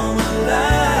come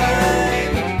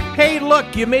alive. Hey, look,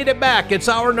 week. You made it back. It's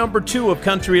hour number 2 of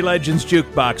Country Legends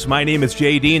Jukebox. My name is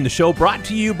JD, and the show brought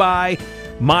to you by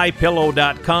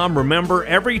MyPillow.com. Remember,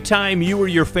 every time you or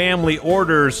your family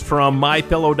orders from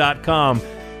MyPillow.com,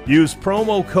 use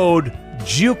promo code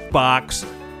JUKEBOX.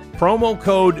 Promo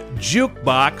code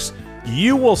JUKEBOX.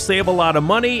 You will save a lot of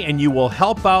money, and you will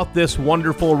help out this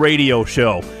wonderful radio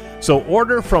show. So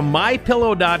order from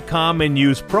MyPillow.com and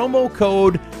use promo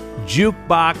code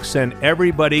Jukebox, and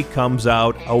everybody comes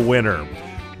out a winner.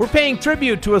 We're paying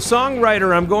tribute to a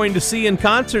songwriter I'm going to see in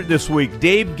concert this week,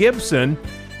 Dave Gibson.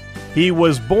 He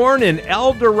was born in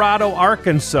El Dorado,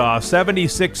 Arkansas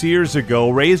 76 years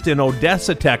ago, raised in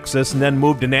Odessa, Texas, and then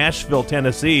moved to Nashville,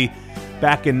 Tennessee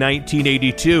back in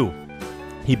 1982.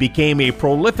 He became a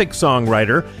prolific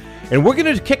songwriter, and we're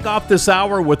going to kick off this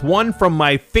hour with one from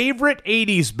my favorite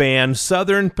 80s band,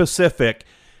 Southern Pacific.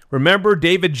 Remember,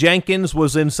 David Jenkins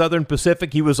was in Southern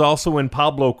Pacific. He was also in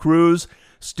Pablo Cruz.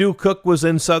 Stu Cook was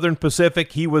in Southern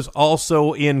Pacific. He was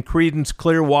also in Creedence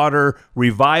Clearwater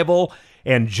Revival.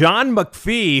 And John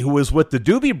McPhee, who was with the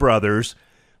Doobie Brothers,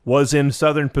 was in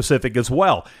Southern Pacific as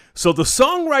well. So the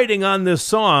songwriting on this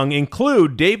song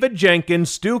include David Jenkins,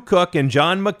 Stu Cook, and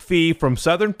John McPhee from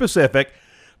Southern Pacific,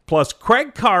 plus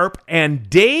Craig Karp and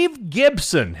Dave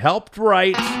Gibson helped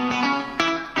write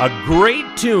a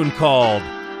great tune called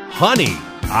Honey,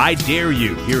 I Dare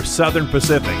You. Here's Southern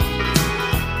Pacific.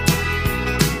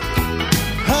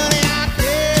 Honey, I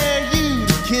dare you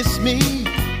to kiss me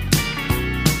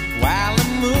while the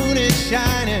moon is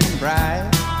shining bright.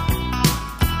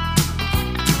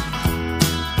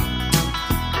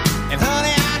 And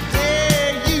honey, I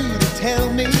dare you to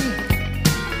tell me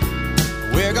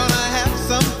we're gonna have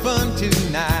some fun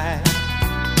tonight.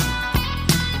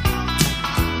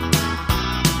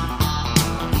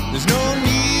 There's no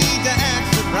need to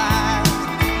act surprised.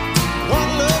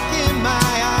 One look in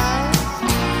my eyes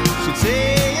should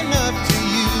say enough to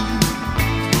you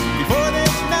before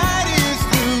this night is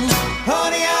through.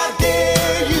 Honey, I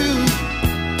dare you.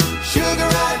 Sugar,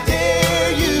 I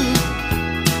dare you.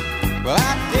 Well, I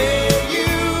dare you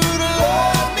to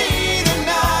love me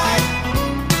tonight.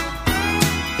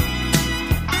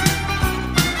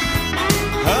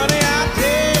 Honey, I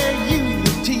dare you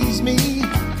to tease me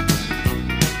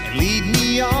and lead me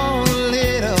on a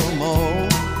little more.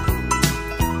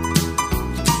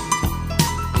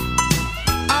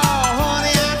 Oh,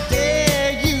 honey, I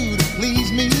dare you to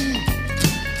please me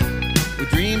with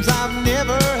dreams I've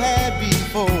never had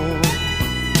before.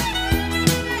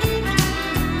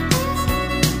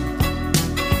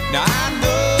 Now I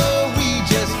know we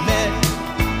just met.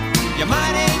 Your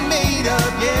mind ain't made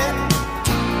up yet,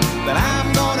 but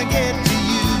I'm gonna get to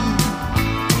you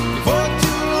before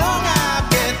too long, I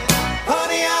bet.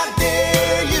 Honey, I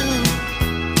dare you.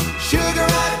 Sugar,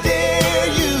 I dare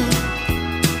you.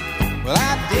 Well,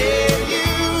 I dare you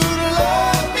to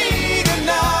love me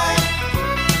tonight.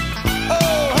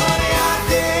 Oh, honey, I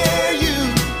dare you.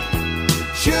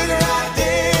 Sugar, I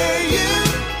dare you.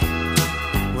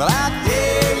 Well, I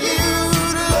dare you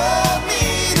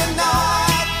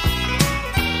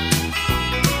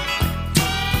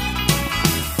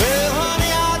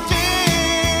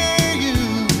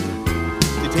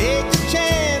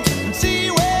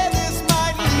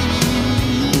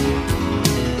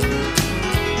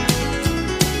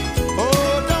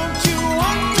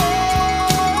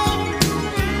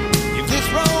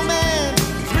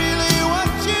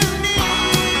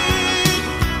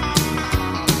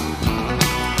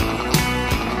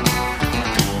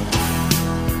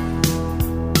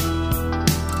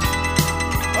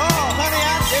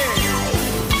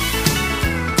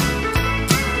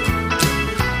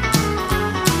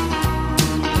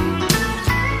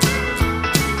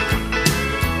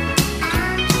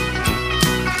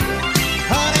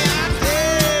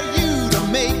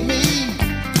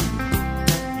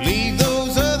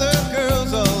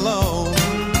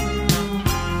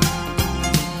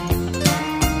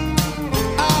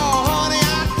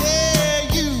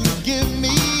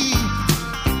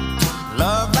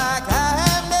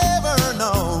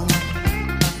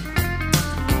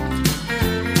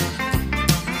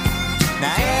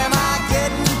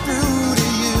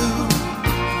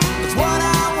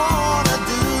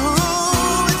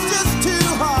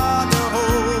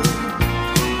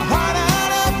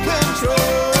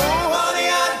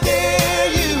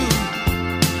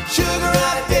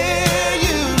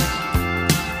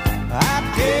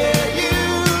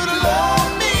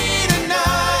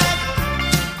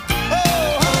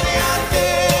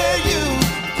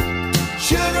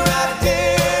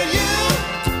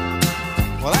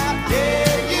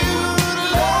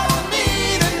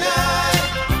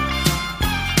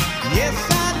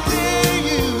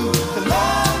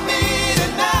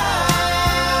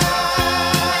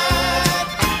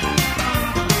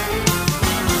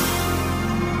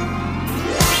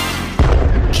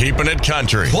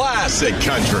country. Classic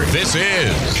country. This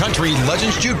is Country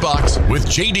Legends Jukebox with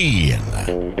JD.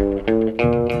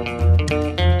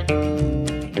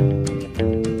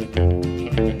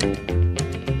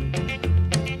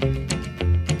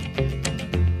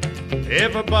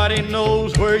 Everybody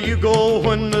knows where you go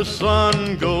when the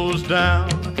sun goes down.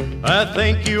 I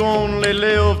think you only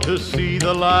live to see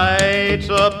the lights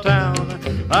uptown.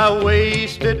 I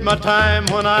wasted my time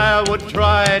when I would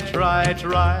try.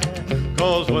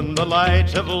 'Cause when the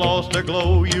lights have lost their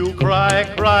glow, you cry.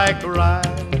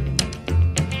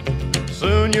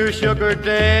 Soon your sugar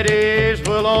daddies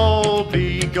will all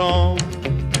be gone.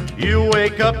 You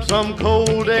wake up some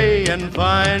cold day and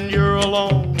find you're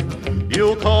alone.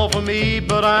 You'll call for me,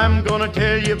 but I'm gonna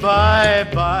tell you bye.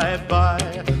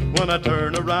 When I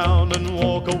turn around and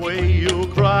walk away, you'll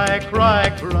cry.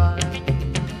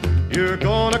 You're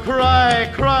gonna cry,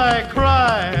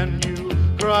 and you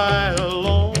cry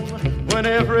alone. When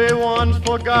everyone's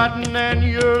forgotten and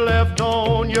you're left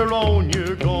on your own,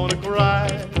 you're gonna cry.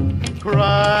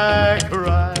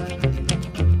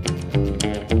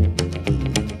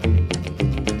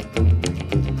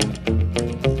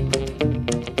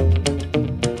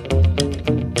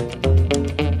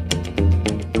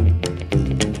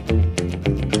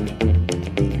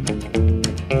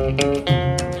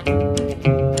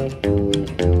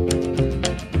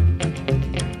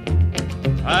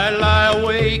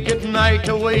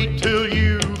 To wait till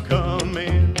you come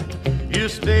in. You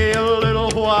stay a little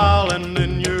while and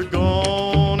then you're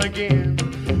gone again.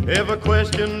 Every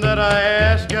question that I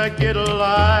ask, I get a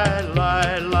lie.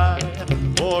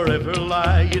 For every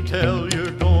lie you tell,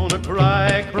 you're gonna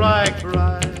cry.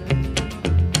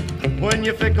 When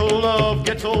your fickle love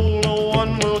gets old, no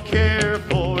one will care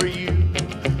for you.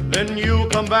 Then you'll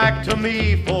come back to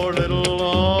me for little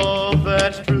love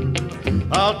that's true.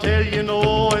 I'll tell you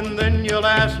no, and then you'll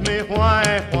ask me why.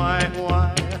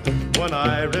 When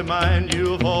I remind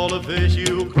you of all of this,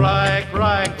 you cry.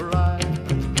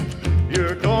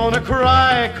 You're gonna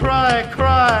cry,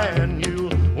 and you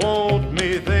want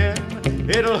me then.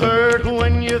 It'll hurt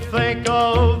when you think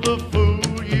of the fool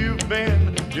you've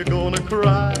been. You're gonna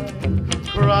cry.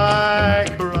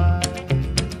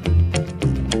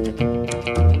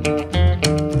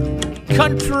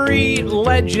 Country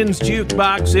Legends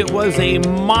Jukebox. It was a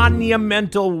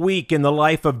monumental week in the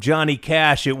life of Johnny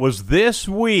Cash. It was this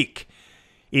week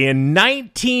in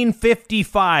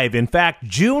 1955. In fact,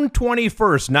 June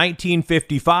 21st,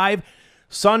 1955,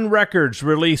 Sun Records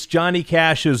released Johnny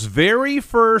Cash's very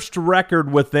first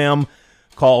record with them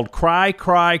called Cry,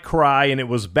 and it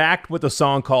was backed with a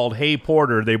song called Hey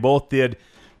Porter. They both did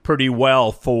pretty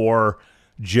well for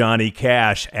Johnny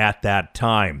Cash at that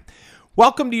time.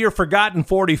 Welcome to your Forgotten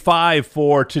 45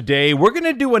 for today. We're going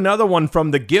to do another one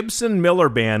from the Gibson Miller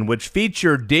Band, which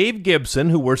featured Dave Gibson,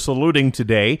 who we're saluting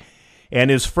today, and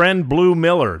his friend Blue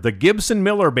Miller. The Gibson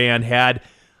Miller Band had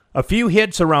a few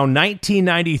hits around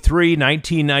 1993,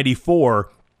 1994.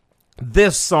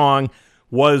 This song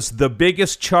was the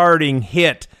biggest charting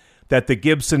hit that the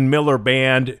Gibson Miller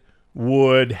Band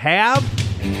would have.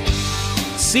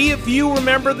 See if you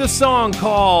remember the song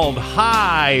called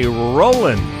High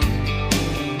Rollin'.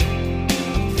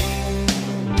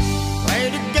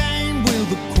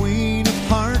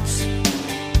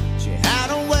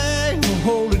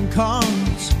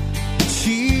 Cards, but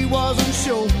she wasn't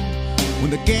sure when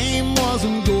the game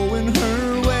wasn't going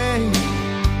her way.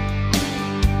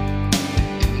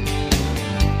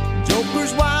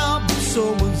 Joker's wild, but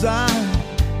so was I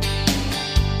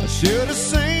should have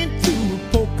seen through a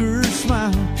poker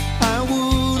smile. I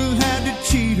would have had to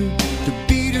cheat her to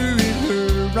beat her in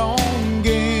her own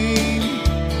game.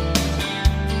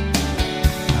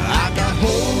 I got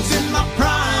holes in my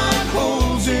pride,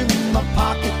 holes in my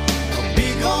pocket,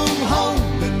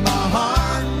 hole in my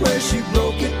heart where she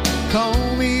broke it. Call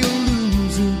me a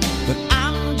loser, but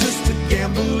I'm just a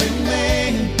gambling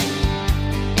man.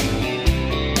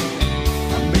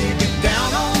 I may be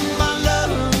down on my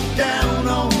love, down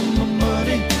on my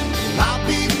money. I'll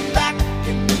be back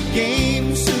in the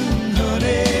game soon,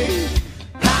 honey.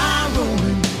 High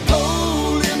rolling,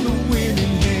 hole in the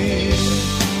winning hand.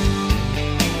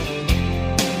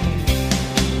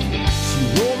 She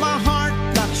rolled my heart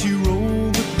like she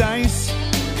rolled dice.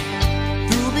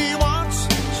 Threw me once,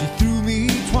 she threw me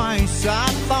twice. I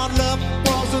thought love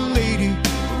was a lady,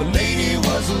 the lady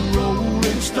was a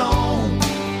rolling stone.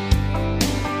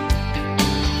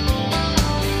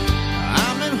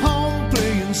 I'm at home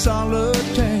playing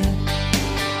solitaire.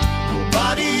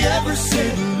 Nobody ever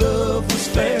said love was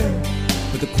fair,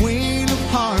 but the Queen of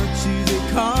Hearts is a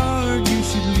card you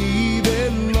should leave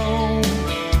alone.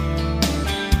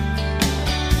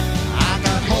 I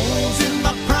got holes in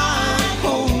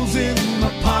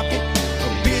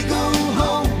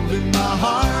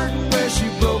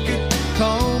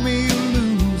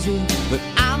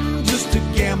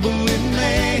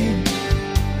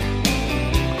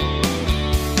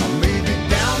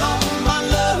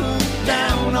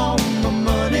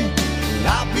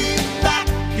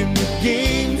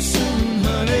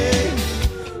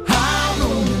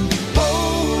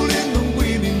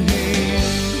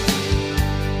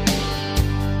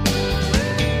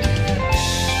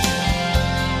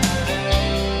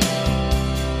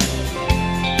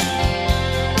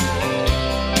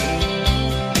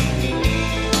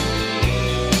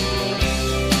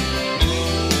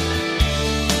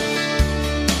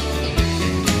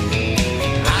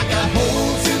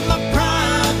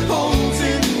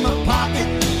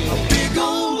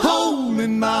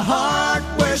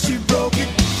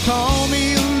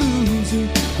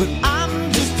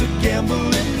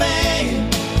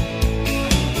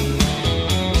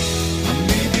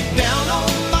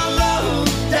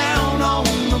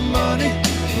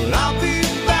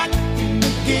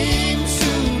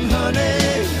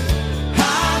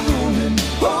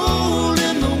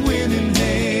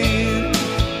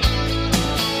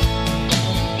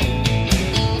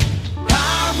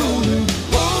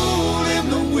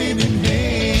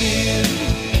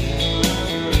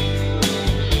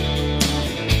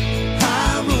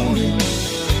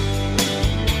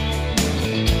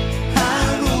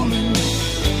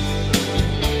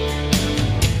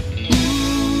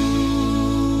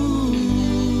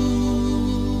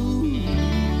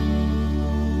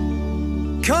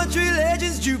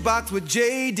Jukebox with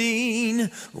J.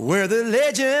 Dean, where the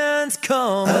legends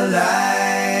come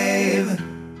alive.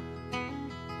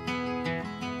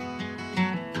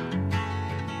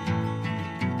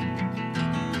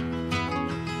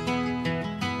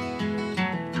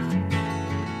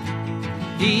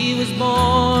 He was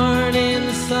born in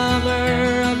the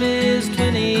summer of his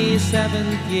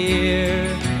 27th year,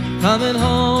 coming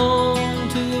home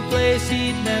to a place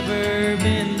he'd never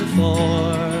been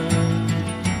before.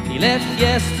 He left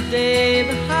yesterday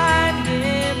behind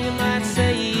him. You might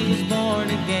say he was born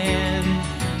again.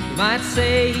 You might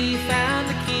say he found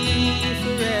the key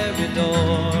for every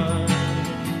door.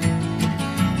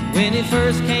 When he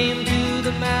first came to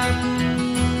the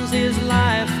mountains, his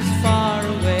life was far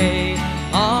away,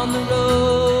 on the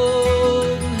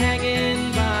road,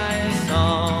 hanging by a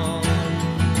song.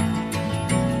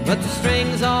 But the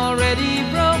string's already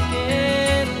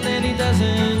broken, and he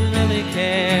doesn't really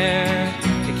care.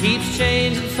 It keeps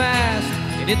changing fast,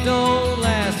 and it don't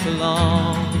last for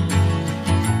long.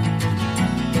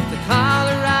 But the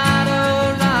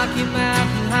Colorado Rocky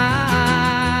Mountain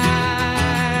High,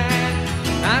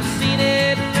 I've seen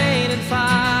it rain and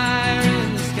fire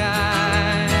in the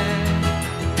sky.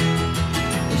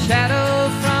 The shadow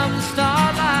from the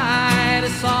starlight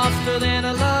is softer than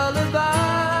a lullaby.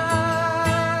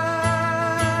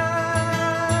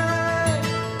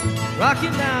 Rocky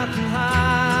Mountain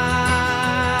High,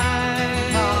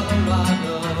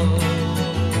 Colorado.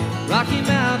 Rocky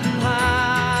Mountain High,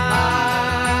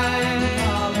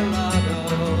 Colorado.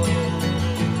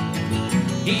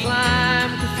 He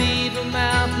climbed Cathedral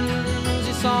Mountains.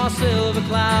 He saw silver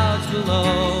clouds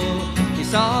below. He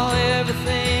saw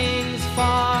everything as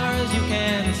far as you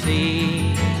can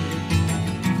see.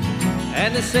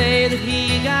 And they say that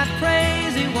he got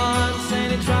crazy once,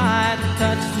 and he tried to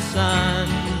touch the sun,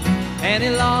 and he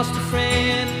lost a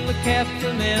friend but kept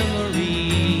a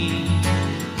memory.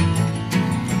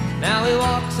 Now he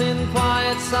walks in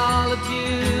quiet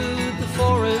solitude, the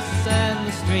forests and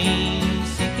the streams,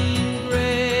 seeking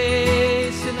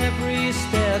grace in every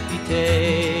step he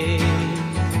takes.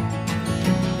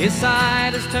 His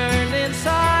side is turned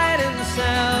inside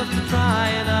himself to try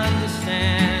and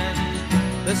understand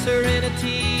the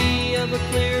serenity of a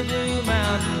clear blue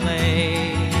mountain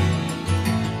lake.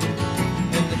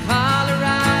 In the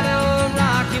Colorado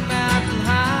Rocky Mountain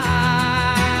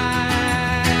High,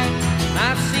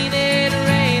 I've seen it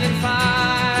rain and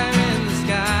fire in the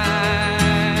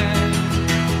sky.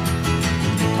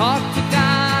 Talk to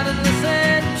God and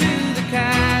listen to the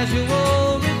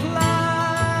casual reply.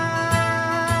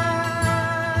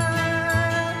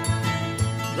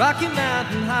 Rocky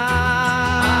Mountain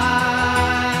High,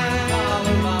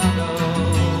 Colorado.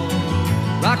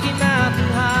 Rocky Mountain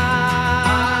High.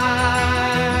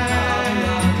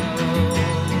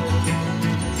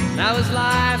 Now his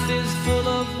life is full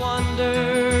of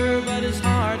wonder, but his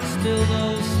heart still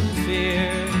knows some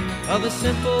fear of a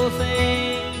simple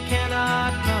thing he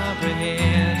cannot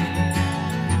comprehend.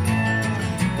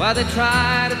 While they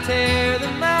try to tear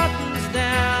the mountains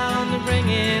down to bring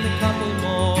in a couple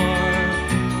more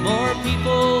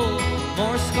people,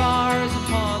 more scars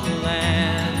upon the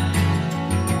land.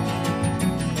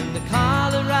 In the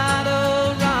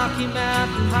Colorado Rocky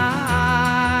Mountain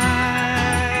High,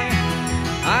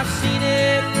 I've seen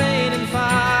it rain and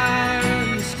fire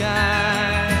in the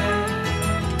sky.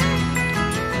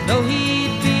 I know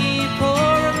he'd be a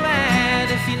poorer man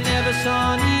if he never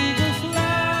saw an eagle fly.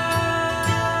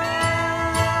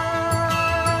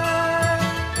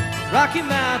 Rocky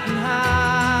Mountain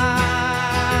High,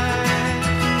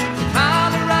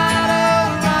 Colorado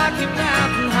Rocky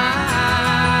Mountain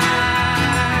High.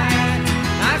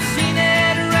 I've seen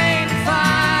it rain and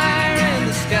fire in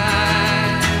the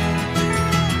sky.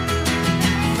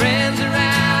 Friends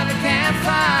around the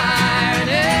campfire and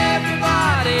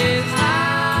everybody's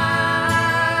high.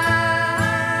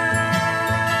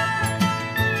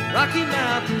 Rocky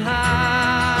Mountain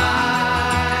High,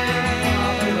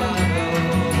 Colorado.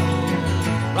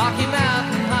 Rocky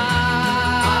Mountain High,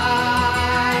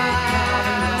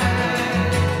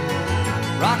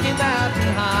 Rocky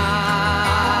Mountain High,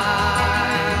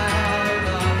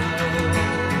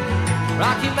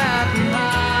 Rocky Mountain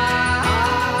High.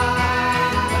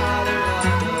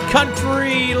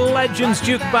 Country Legends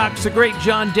Jukebox, the great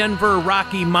John Denver,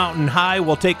 Rocky Mountain High.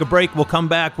 We'll take a break. We'll come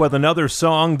back with another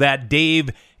song that Dave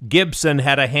Gibson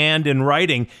had a hand in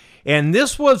writing. And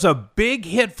this was a big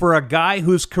hit for a guy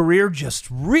whose career just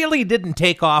really didn't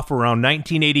take off around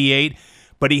 1988,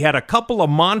 but he had a couple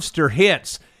of monster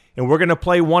hits, and we're going to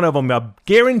play one of them. I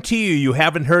guarantee you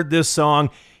haven't heard this song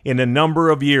in a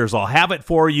number of years. I'll have it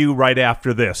for you right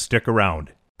after this. Stick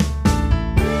around.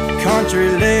 Country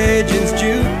Legends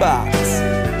Jukebox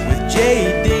with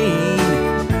J. Dean,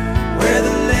 where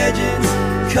the legends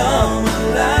come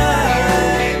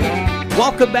alive.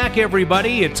 Welcome back,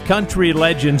 everybody. It's Country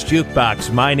Legends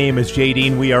Jukebox. My name is J.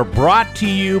 Dean. We are brought to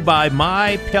you by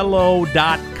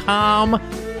MyPillow.com.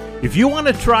 If you want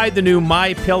to try the new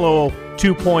MyPillow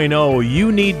 2.0,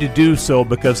 you need to do so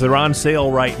because they're on sale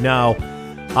right now.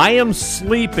 I am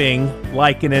sleeping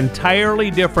like an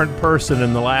entirely different person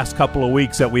in the last couple of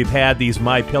weeks that we've had these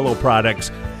MyPillow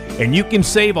products, and you can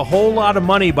save a whole lot of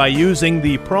money by using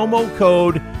the promo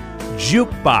code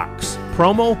JUKEBOX.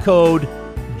 Promo code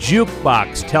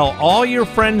JUKEBOX. Tell all your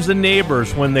friends and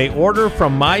neighbors when they order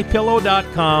from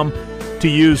MyPillow.com to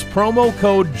use promo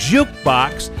code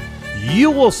JUKEBOX.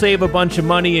 You will save a bunch of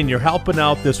money and you're helping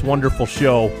out this wonderful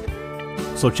show.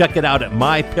 So check it out at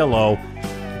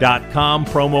MyPillow.com,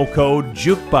 promo code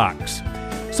JUKEBOX.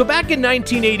 So back in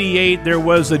 1988, there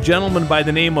was a gentleman by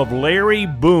the name of Larry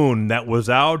Boone that was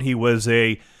out. He was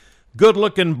a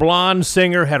good-looking blonde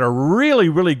singer, had a really,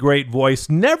 really great voice,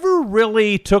 never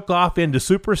really took off into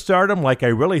superstardom like I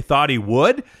really thought he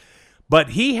would, but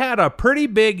he had a pretty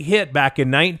big hit back in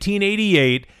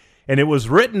 1988, and it was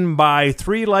written by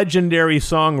three legendary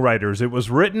songwriters. It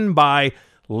was written by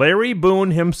Larry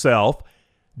Boone himself,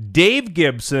 Dave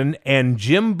Gibson, and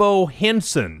Jimbo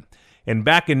Henson. And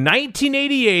back in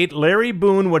 1988, Larry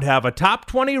Boone would have a top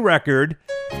 20 record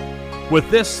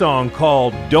with this song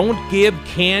called Don't Give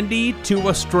Candy to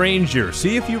a Stranger.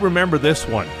 See if you remember this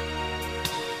one.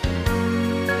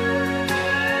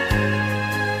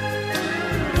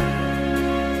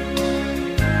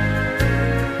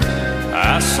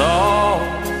 I saw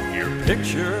your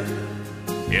picture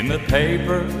in the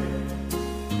paper,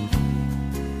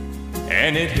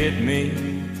 and it hit me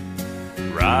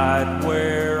right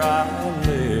where I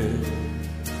live.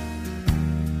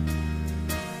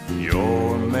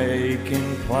 You're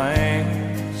making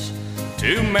plans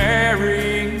to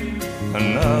marry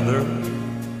another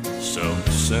so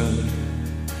soon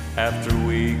after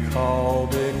we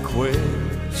called it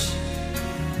quits.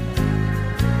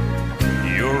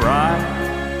 You're right,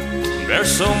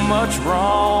 there's so much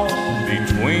wrong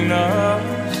between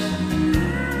us,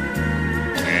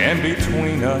 and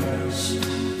between us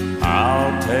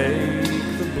I'll take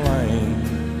the blame.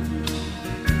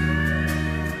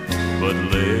 But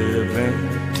living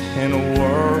in a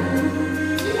world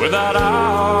without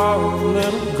our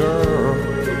little girl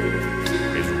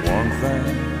is one thing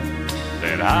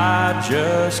that I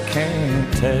just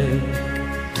can't take.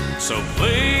 So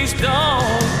please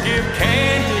don't give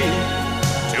candy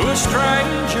to a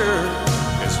stranger,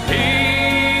 'cause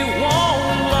he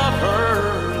won't love her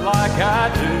like I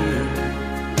do.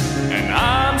 And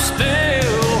I'm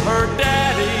still her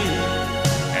daddy,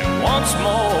 and once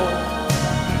more,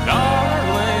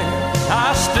 darling,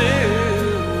 I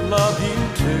still love you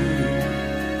too.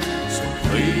 So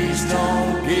please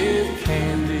don't give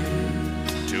candy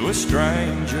to a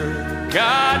stranger.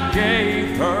 God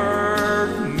gave her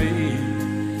to me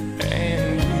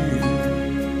and you.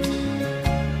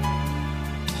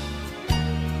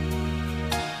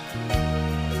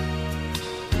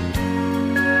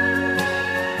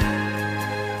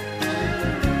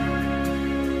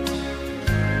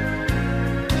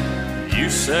 You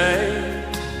say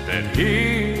that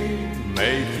he'll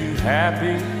make you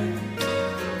happy,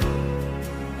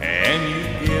 and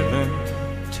you've given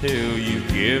till you've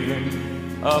given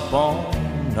up on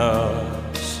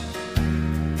us.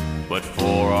 But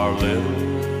for our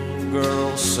little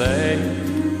girl's sake,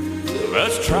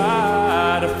 let's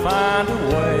try to find a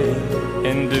way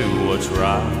and do what's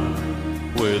right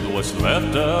with what's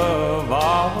left of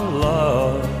our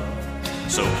love.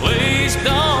 So please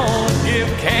don't give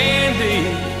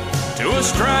candy to a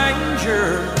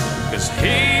stranger, 'cause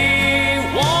he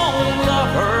won't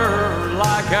love her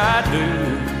like I do.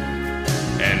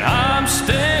 And I'm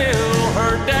still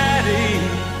her daddy,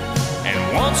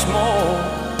 and once more,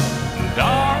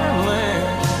 darling,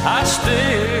 I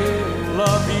still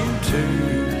love you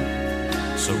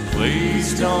too. So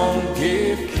please don't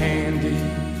give candy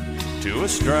to a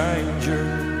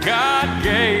stranger. God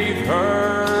gave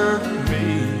her to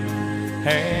me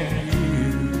and you.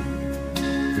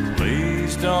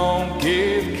 Please don't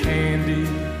give candy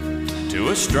to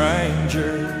a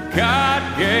stranger. God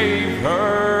gave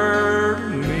her to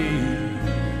me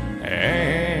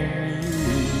and you.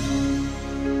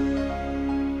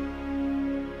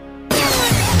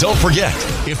 Don't forget,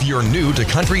 if you're new to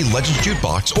Country Legends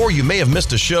Jukebox or you may have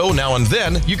missed a show now and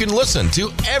then, you can listen to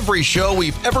every show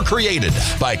we've ever created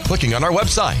by clicking on our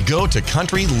website. Go to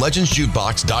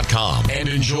CountryLegendsJukebox.com and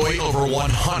enjoy over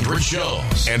 100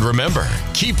 shows. And remember,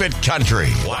 keep it country.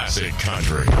 Classic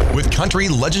country. With Country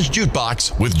Legends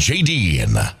Jukebox with J.D.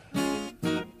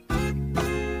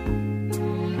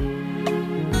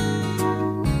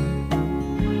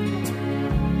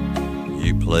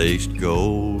 You placed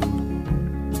gold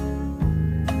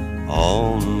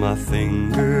on my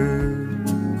finger.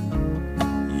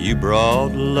 You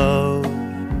brought love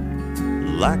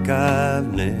like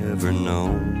I've never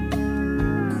known.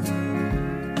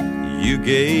 You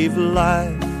gave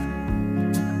life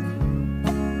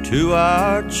to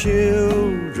our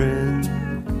children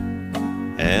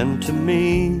and to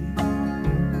me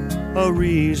a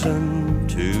reason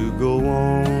to go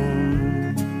on.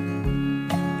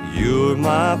 You're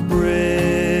my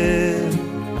bread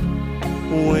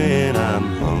when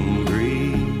I'm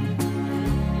hungry.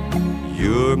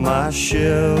 You're my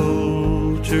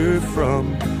shelter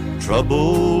from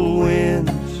troubled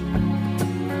winds.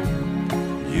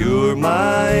 You're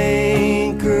my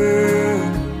anchor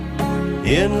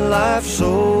in life's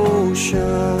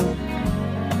ocean.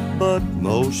 But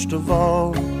most of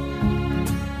all,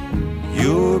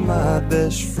 you're my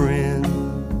best friend.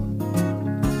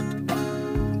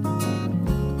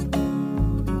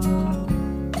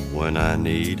 When I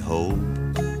need hope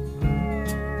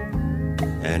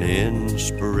and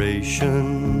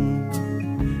inspiration,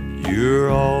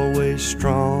 you're always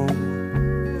strong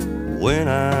when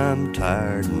I'm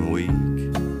tired and weak.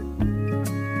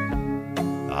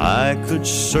 I could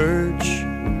search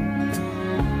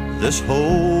this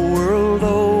whole world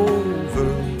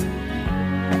over,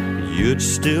 you'd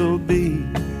still be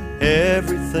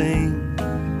everything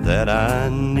that I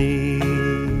need.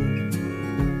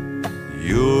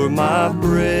 You're my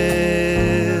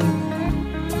bread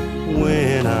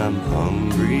when I'm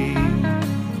hungry.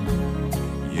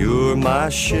 You're my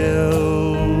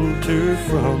shelter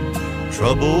from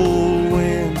troubled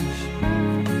winds.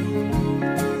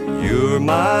 You're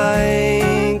my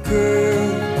anchor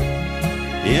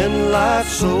in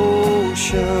life's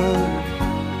ocean.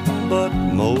 But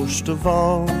most of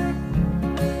all,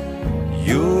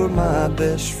 you're my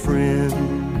best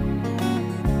friend.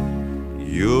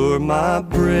 You're my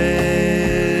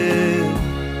bread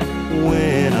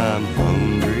when I'm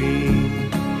hungry.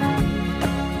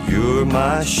 You're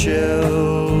my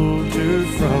shelter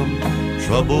from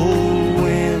troubled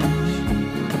winds.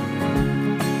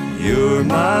 You're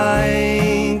my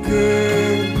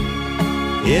anchor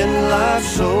in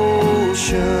life's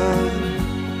ocean.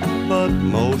 But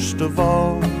most of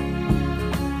all,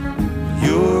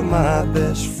 you're my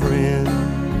best friend.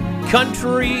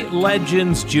 Country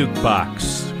Legends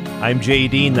Jukebox. I'm J.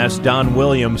 Dean, that's Don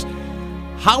Williams.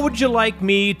 How would you like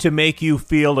me to make you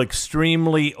feel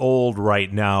extremely old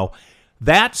right now?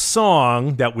 That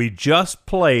song that we just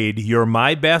played, You're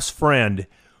My Best Friend,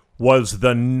 was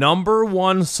the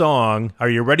 #1 song. Are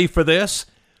you ready for this?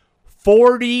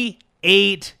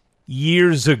 48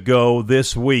 years ago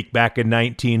this week, back in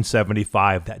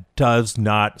 1975. That does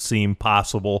not seem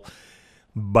possible,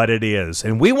 but it is.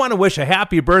 And we want to wish a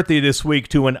happy birthday this week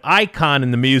to an icon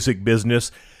in the music business.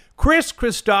 Chris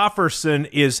Christopherson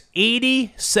is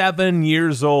 87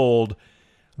 years old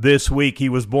this week. He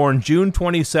was born June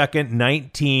 22nd,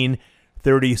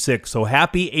 1936. So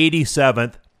happy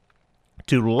 87th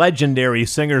to legendary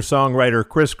singer-songwriter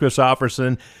Chris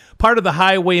Christopherson, part of the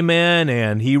Highwaymen,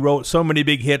 and he wrote so many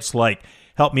big hits like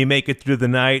Help Me Make It Through the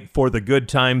Night, For the Good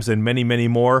Times, and many, many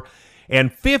more.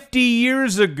 And 50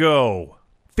 years ago,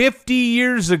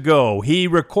 he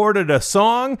recorded a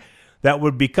song that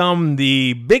would become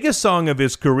the biggest song of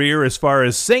his career as far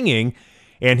as singing,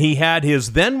 and he had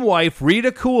his then-wife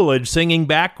Rita Coolidge singing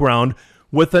background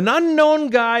with an unknown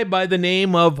guy by the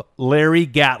name of Larry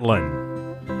Gatlin.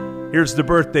 Here's the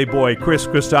birthday boy, Chris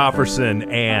Christopherson,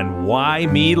 and Why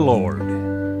Me Lord.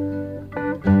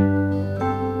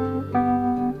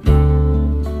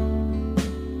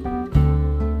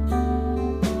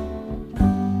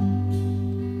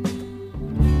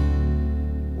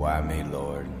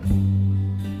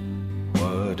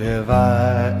 What have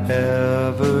I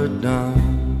ever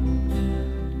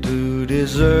done to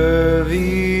deserve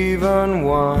even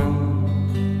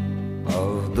one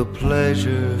of the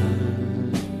pleasures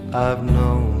I've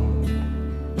known?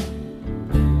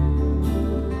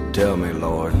 Tell me,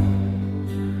 Lord,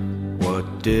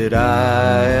 what did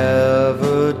I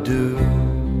ever do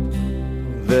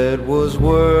that was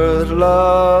worth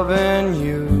loving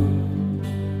you?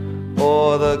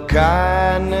 Or the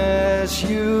kindness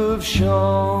you've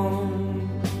shown?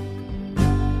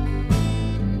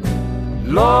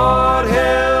 Lord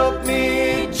help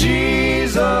me,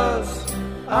 Jesus,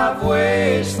 I've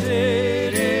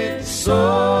wasted it.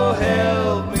 So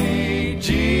help me,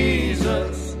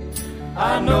 Jesus,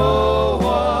 I know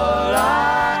what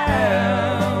I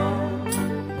am.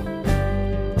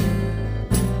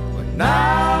 But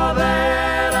now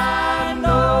that I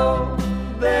know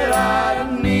that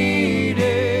I've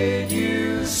needed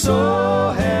you,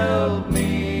 so help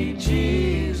me,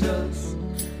 Jesus,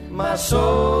 my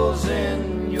soul's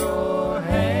in your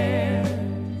hands.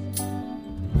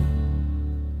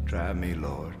 Try me,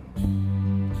 Lord,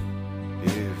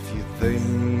 if you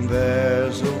think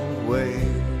there's a way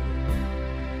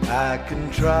I can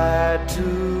try to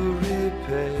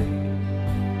repay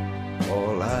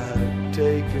all I've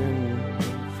taken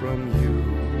from you.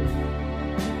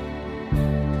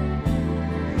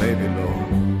 Maybe,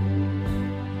 Lord,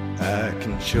 I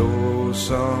can show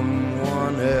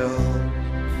someone else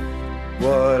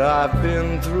what I've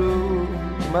been through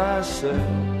myself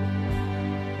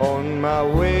on my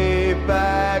way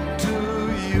back to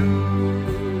you.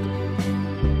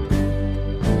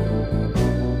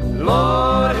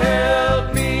 Lord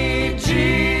help me,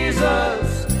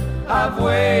 Jesus, I've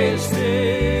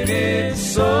wasted it.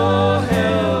 So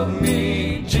help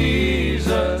me,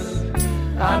 Jesus,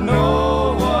 I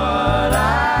know what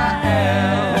I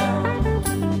am.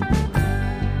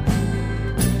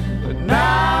 But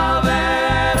now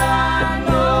that I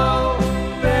know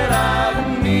that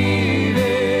I've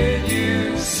needed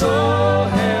you, so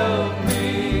help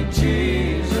me,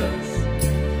 Jesus,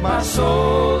 my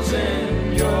soul's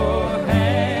in your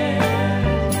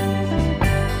hands.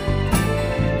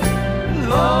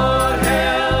 Lord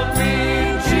help me,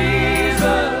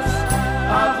 Jesus,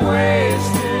 I've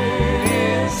wasted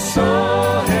it. So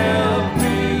help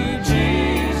me,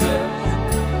 Jesus,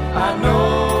 I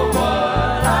know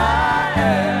what I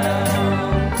am.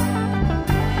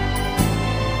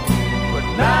 But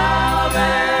now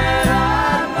that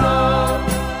I know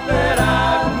that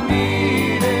I've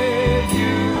needed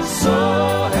you, so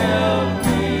help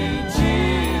me,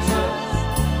 Jesus,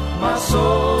 my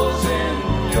soul's in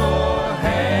your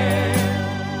hands.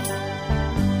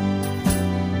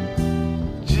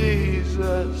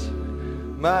 Jesus,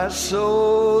 my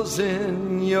soul's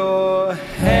in your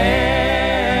hands.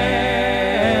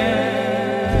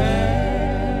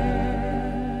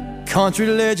 Country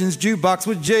Legends Jukebox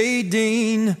with J.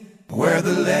 Dean, where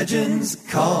the legends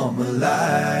come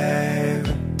alive.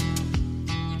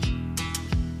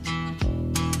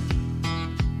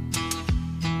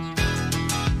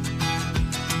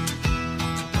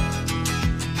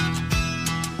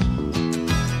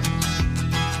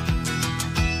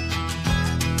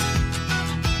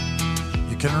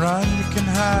 You can run, you can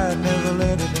hide, never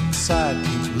let it inside.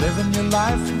 Keep living your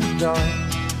life in the dark.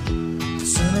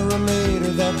 Sooner or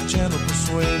later that gentle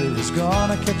persuader is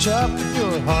gonna catch up with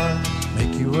your heart.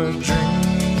 Make you a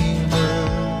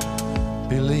dreamer,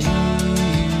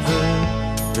 believer,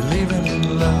 believing in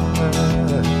love.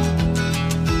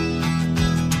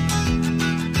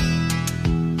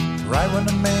 Right when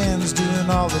a man's doing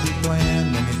all that he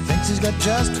planned and he thinks he's got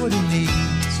just what he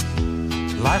needs,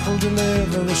 life will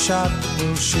deliver a shot that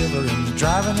will shiver him,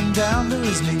 driving him down to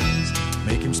his knees.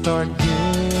 Make him start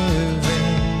giving,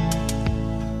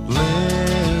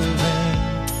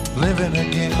 living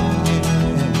again.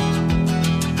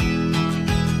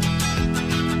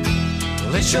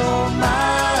 Well, it's your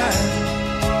mind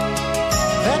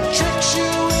that tricks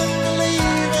you into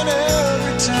believing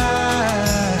every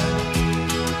time.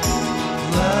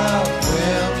 Love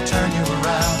will turn you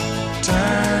around,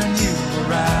 turn you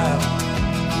around.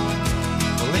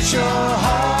 Well, it's your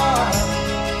heart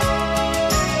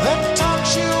that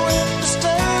talks you into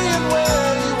staying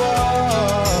where you are.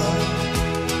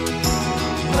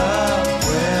 Love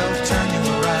will turn you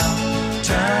around,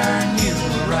 turn you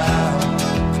around.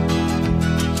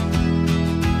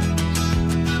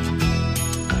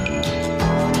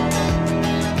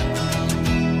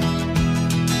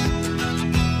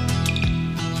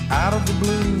 Out of the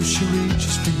blue, she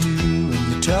reaches for you, and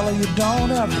you tell her you don't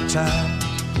have the time.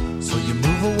 So you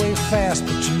move away fast,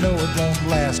 but you know it won't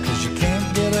last, 'cause you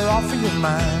can't get her off of your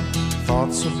mind.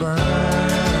 Thoughts are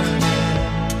burning,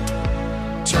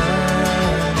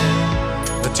 turning,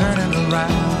 they're turning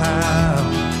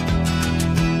around.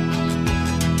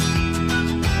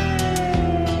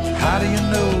 How do you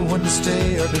know when to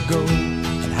stay or to go?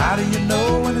 And how do you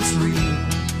know when it's real?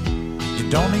 You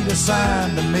don't need a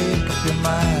sign to make up your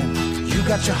mind. You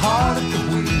got your heart at the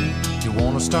wheel. You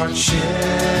want to start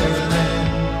sharing,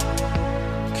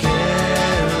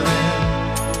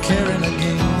 caring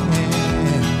again.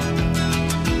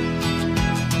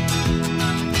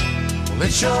 Well,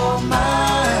 Let your mind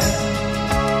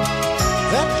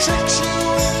that tricks you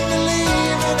into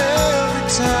leaving every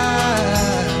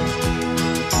time.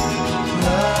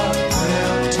 Love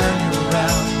will turn you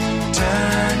around,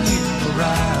 turn you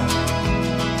around.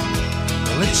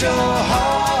 Let your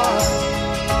heart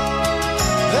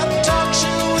that talks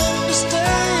you into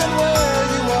staying where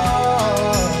you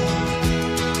are.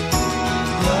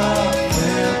 Love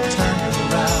will turn you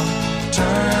around,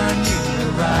 turn you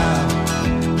around.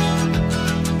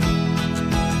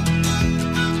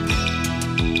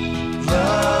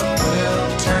 Love will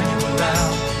turn you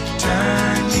around,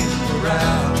 turn you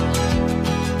around.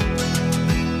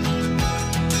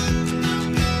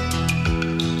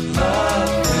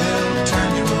 Love will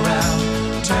turn you around,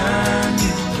 turn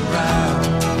you around.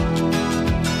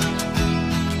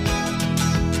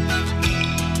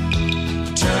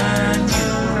 Turn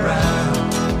you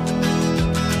around.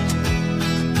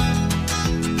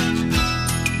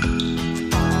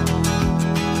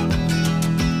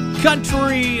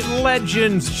 Country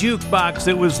Legends Jukebox.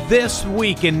 It was this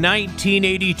week in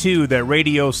 1982 that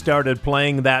radio started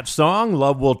playing that song,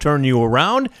 Love Will Turn You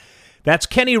Around. That's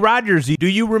Kenny Rogers. Do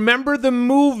you remember the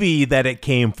movie that it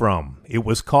came from? It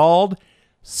was called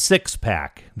Six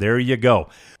Pack. There you go.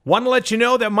 Want to let you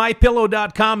know that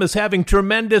MyPillow.com is having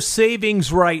tremendous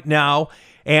savings right now,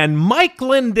 and Mike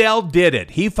Lindell did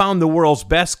it. He found the world's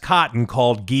best cotton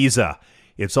called Giza.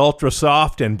 It's ultra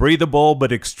soft and breathable,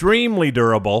 but extremely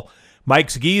durable.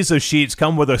 Mike's Giza sheets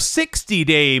come with a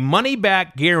 60-day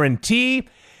money-back guarantee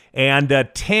and a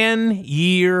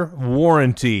 10-year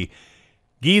warranty.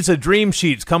 Giza Dream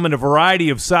Sheets come in a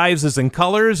variety of sizes and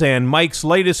colors, and Mike's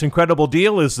latest incredible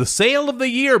deal is the sale of the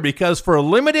year, because for a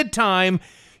limited time,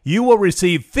 you will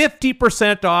receive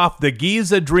 50% off the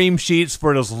Giza Dream Sheets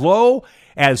for as low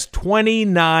as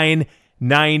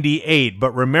 $29.98.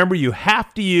 But remember, you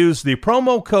have to use the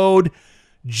promo code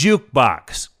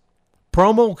JUKEBOX.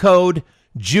 Promo code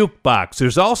JUKEBOX.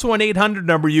 There's also an 800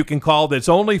 number you can call that's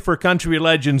only for Country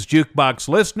Legends Jukebox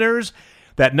listeners.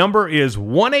 That number is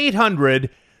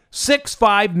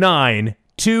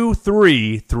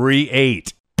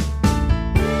 1-800-659-2338.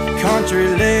 Country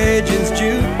Legends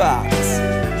Jukebox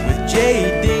with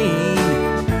J.D.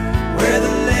 where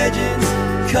the legends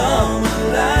come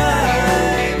alive.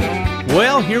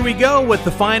 Well, here we go with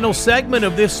the final segment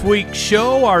of this week's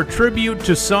show, our tribute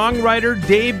to songwriter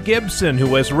Dave Gibson,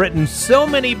 who has written so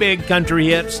many big country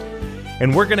hits.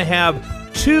 And we're going to have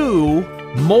two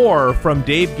more from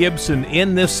Dave Gibson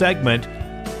in this segment.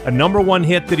 A number one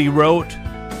hit that he wrote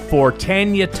for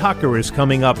Tanya Tucker is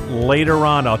coming up later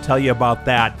on. I'll tell you about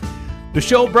that. The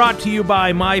show brought to you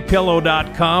by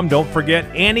MyPillow.com. Don't forget,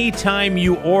 anytime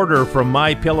you order from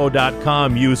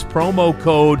MyPillow.com, use promo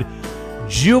code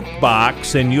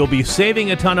JUKEBOX, and you'll be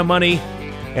saving a ton of money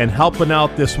and helping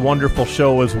out this wonderful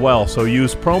show as well. So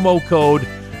use promo code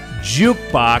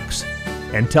JUKEBOX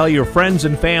and tell your friends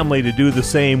and family to do the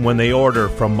same when they order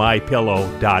from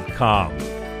MyPillow.com.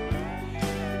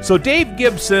 So Dave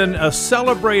Gibson, a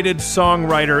celebrated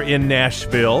songwriter in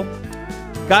Nashville,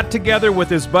 got together with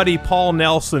his buddy Paul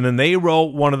Nelson, and they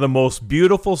wrote one of the most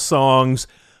beautiful songs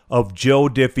of Joe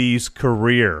Diffie's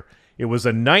career. It was a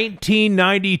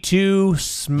 1992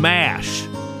 smash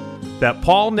that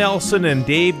Paul Nelson and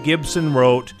Dave Gibson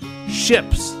wrote,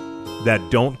 Ships That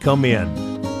Don't Come In.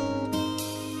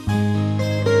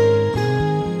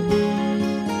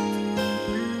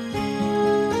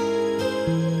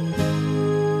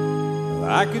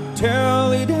 I could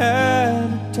tell he'd had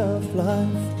a tough life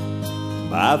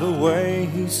by the way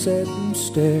he sat and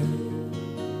stared.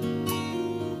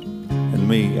 And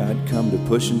me, I'd come to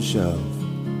push and shove,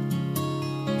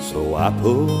 so I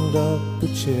pulled up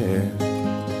the chair.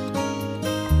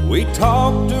 We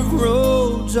talked of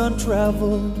roads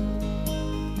untraveled,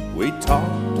 we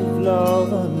talked of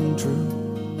love untrue,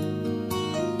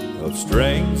 of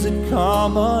strings that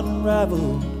come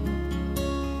unraveled.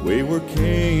 We were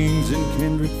kings and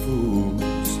kindred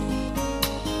fools.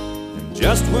 And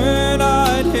just when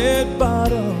I'd hit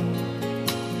bottom,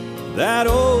 that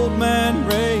old man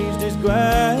raised his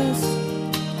glass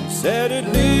and said, at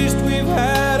least we've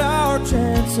had our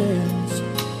chances.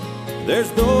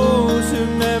 There's those who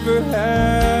never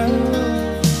have.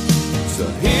 So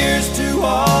here's to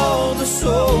all the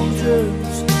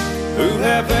soldiers who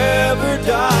have ever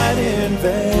died in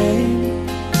vain,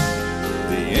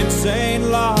 insane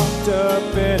locked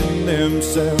up in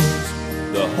themselves,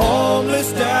 the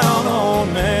homeless down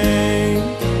on Main.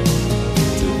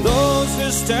 To those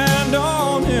who stand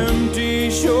on empty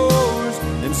shores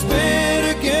and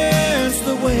spit against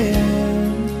the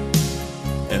wind,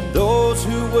 and those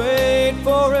who wait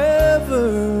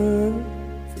forever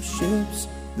for ships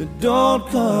that don't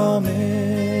come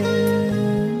in.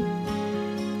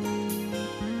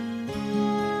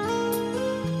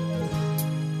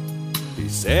 He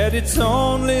said it's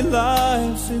only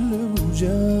life's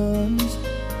illusions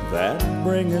that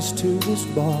bring us to this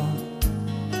bar,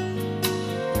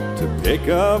 to pick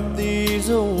up these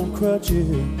old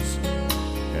crutches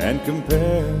and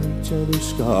compare each other's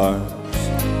scars.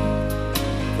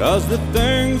 'Cause the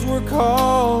things we're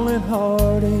calling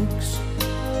heartaches,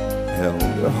 hell,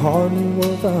 they're hardly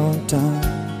worth our time.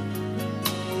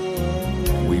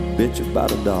 We bitch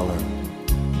about $1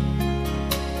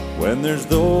 when there's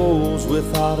those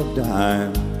without a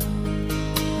dime.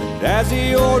 And as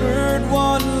he ordered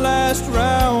one last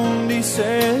round, he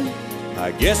said,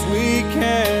 I guess we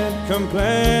can't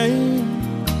complain.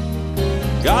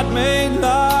 God made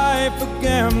life a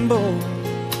gamble,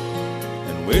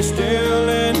 and we're still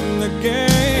in the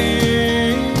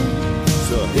game.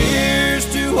 So here's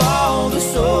to all the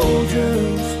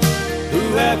soldiers who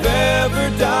have ever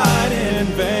died in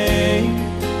vain,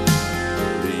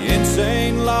 the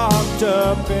insane locked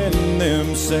up in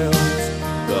themselves,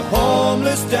 the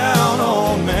homeless down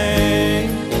on Main.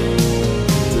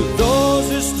 To those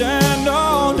who stand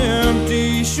on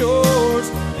empty shores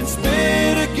and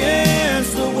spit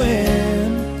against the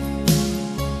wind,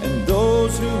 and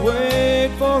those who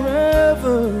wait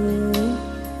forever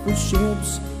for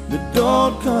ships that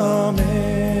don't come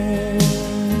in,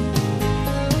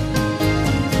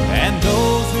 and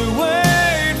those who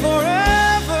wait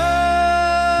forever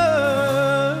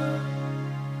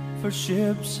for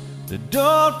ships that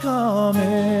don't come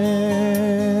in.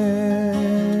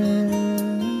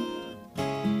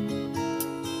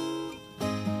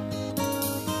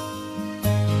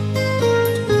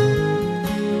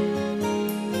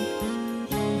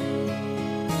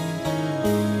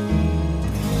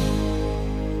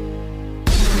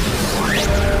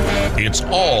 It's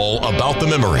all about the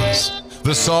memories.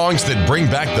 The songs that bring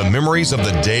back the memories of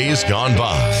the days gone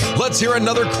by. Let's hear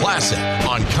another classic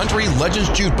on Country Legends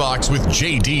Jukebox with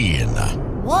J.D.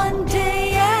 One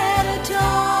day at a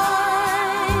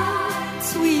time,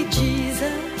 sweet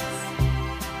Jesus.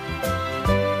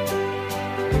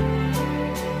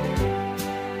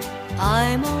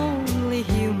 I'm only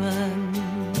human.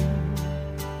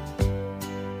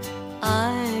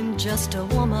 I'm just a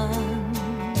woman.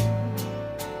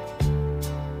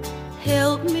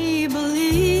 Help me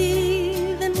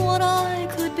believe in what I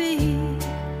could be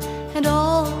and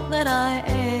all that I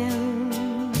am.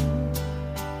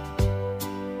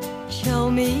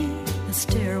 Show me the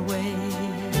stairway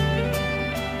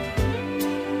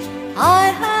I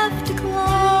have to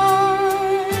climb.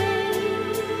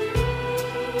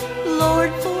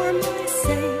 Lord, for my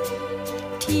sake,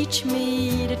 teach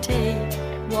me to take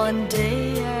one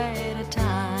day at a time.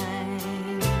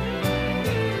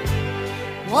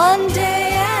 One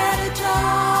day at a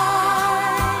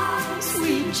time,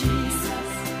 sweet Jesus.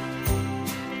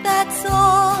 That's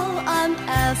all I'm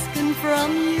asking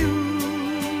from you.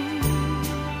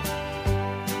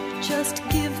 Just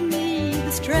give me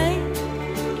the strength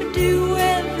to do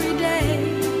every day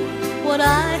what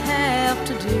I have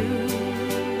to do.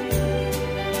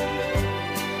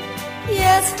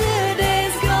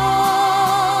 Yesterday's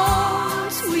gone,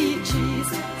 sweet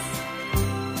Jesus,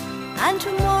 and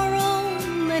tomorrow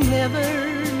may never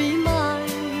be mine.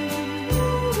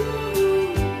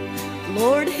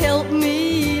 Lord, help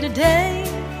me today,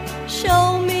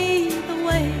 show me the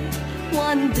way,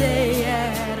 one day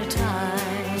at a time.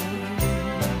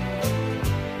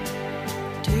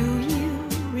 Do you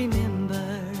remember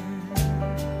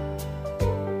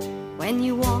when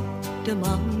you walked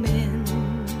among men?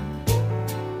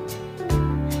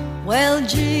 Well,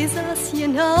 Jesus, you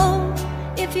know,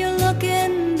 if you're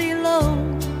looking below,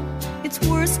 it's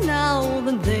worse now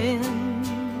than then.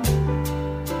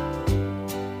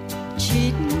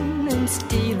 Cheating and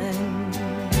stealing,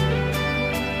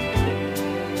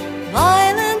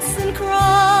 violence and crime.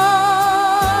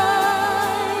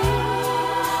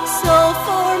 So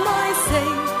for my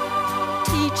sake,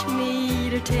 teach me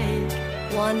to take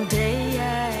one day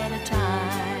at a time.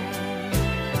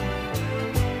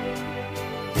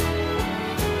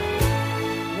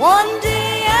 One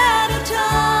day at a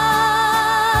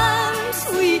time,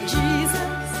 sweet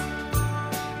Jesus.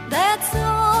 That's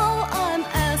all I'm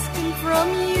asking from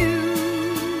you.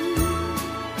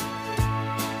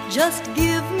 Just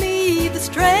give me the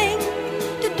strength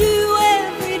to do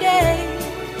every day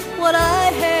what I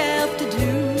have to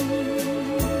do.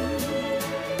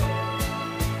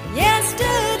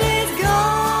 Yesterday's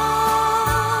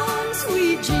gone,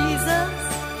 sweet Jesus,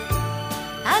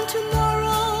 and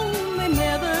tomorrow may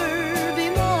never be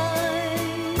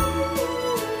mine.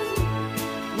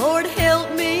 Lord,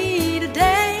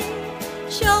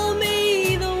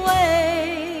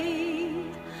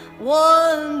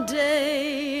 one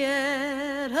day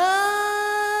at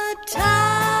a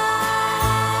time.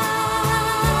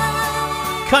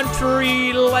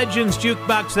 Country Legends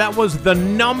Jukebox, that was the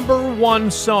number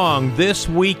one song this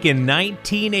week in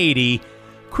 1980.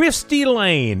 Christy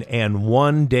Lane and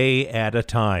One Day at a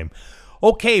Time.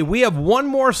 Okay, we have one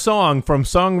more song from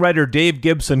songwriter Dave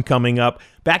Gibson coming up.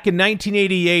 Back in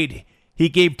 1988, he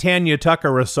gave Tanya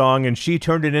Tucker a song, and she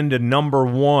turned it into number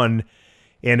one.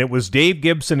 And it was Dave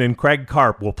Gibson and Craig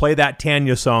Karp. We'll play that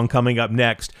Tanya song coming up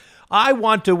next. I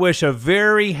want to wish a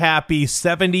very happy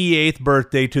 78th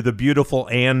birthday to the beautiful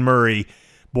Anne Murray,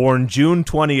 born June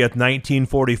 20th,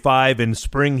 1945 in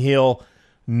Spring Hill,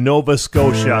 Nova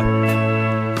Scotia.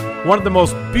 One of the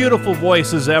most beautiful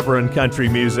voices ever in country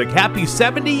music. Happy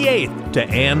 78th to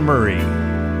Anne Murray.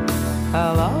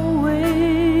 I'll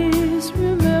always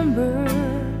remember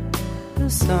the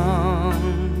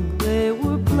song they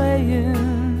were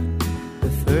playing the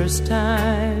first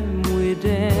time we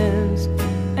danced,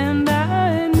 and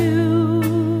I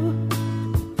knew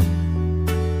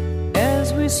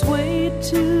as we swayed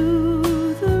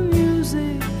to the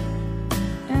music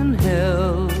and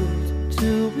held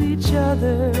to each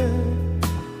other,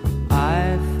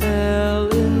 I fell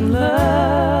in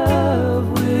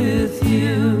love with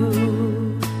you.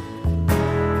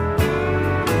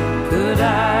 Could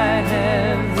I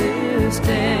have this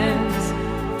dance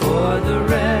for the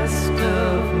rest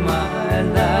of my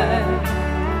life?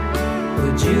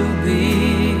 Would you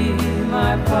be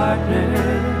my partner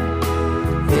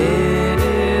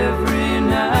every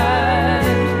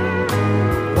night?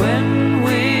 When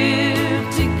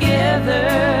we're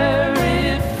together,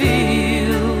 it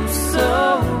feels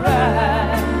so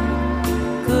right.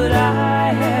 Could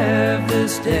I have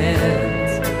this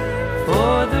dance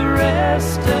for the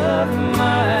rest of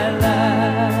my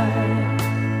life?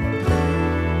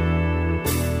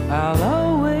 I'll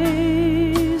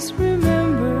always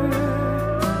remember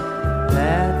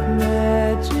that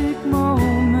magic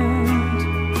moment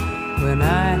when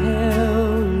I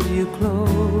held you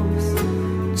close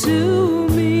to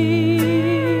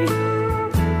me.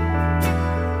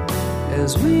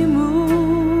 As we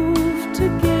moved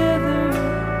together,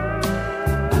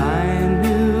 I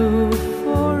knew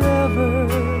forever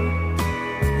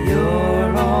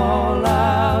you're all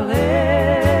I'll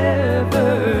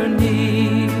ever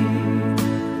need.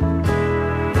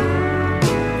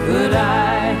 Could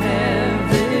I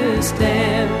have this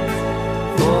dance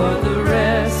for the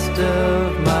rest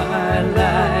of my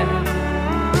life?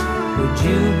 Would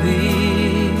you be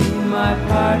my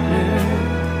partner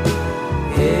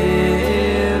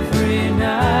every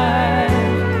night?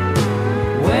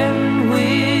 When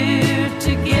we're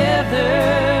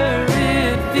together,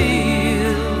 it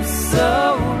feels so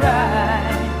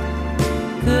right.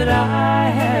 Could I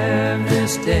have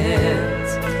this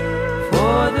dance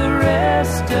for the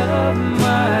rest of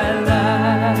my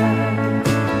life?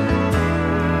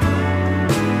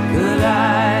 Could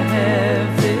I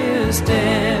have this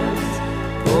dance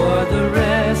for the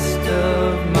rest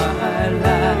of my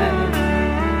life?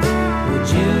 Would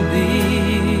you be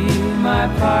my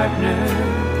partner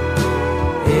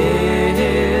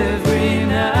every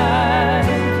night?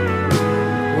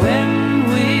 When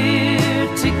we're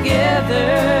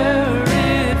together,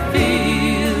 it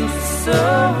feels so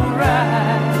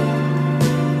right.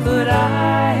 Could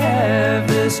I have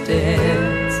this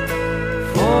dance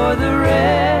for the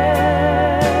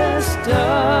rest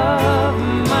of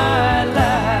my life?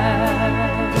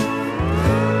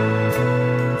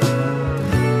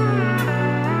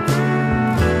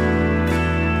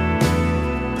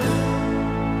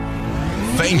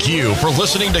 Thank you for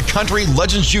listening to Country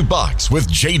Legends Jukebox with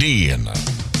JD.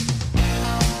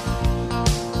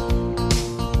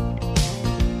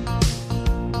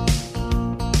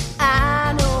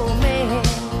 I know a man,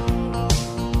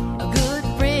 a good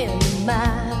friend of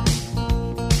mine.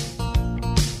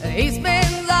 He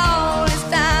spends all his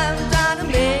time trying to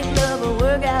make love and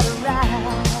work out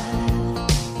right.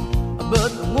 But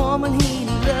the woman he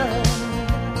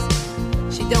loves,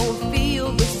 she don't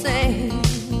feel the same.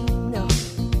 No,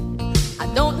 I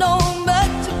don't know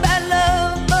much about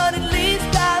love, but at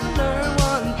least I've learned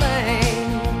one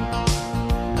thing.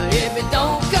 If it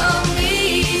don't come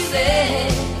easy,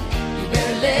 you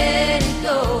better let it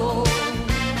go.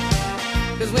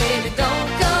 'Cause when it don't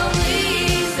come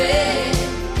easy,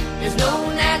 there's no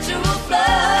natural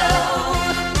flow.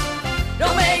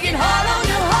 Don't make it hard on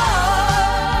your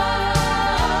heart.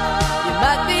 You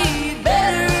might be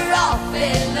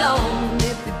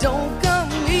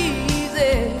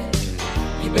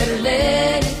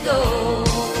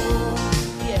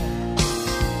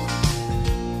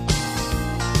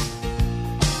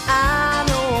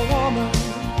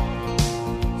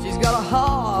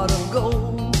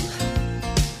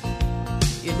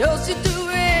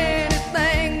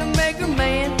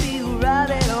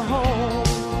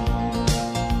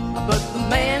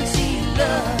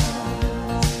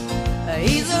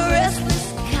He's a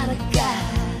restless kind of guy.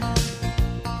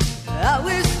 I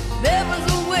wish there was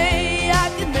a way I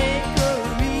could make her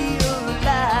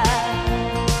realize.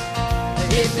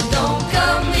 If it don't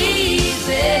come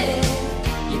easy,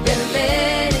 you better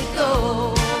let it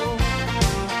go.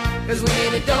 'Cause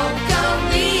when it don't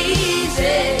come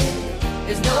easy,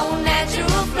 there's no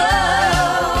natural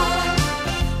flow.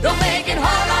 Don't make it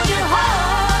hard on your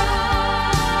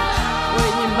heart.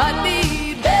 Well, you might be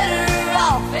better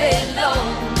off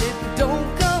alone. If it don't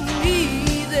come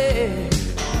easy,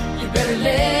 you better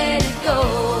let it go.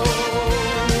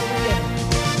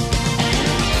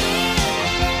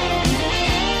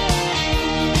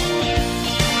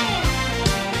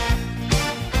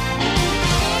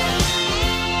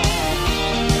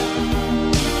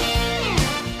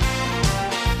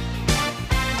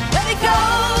 Let it go.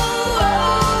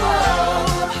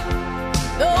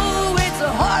 Though it's so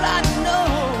hard, I know.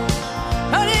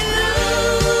 Cut it loose.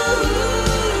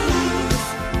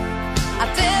 I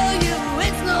tell you,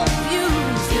 it's no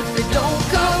use. If it don't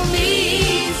come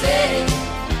easy,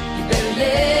 you better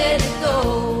let it go.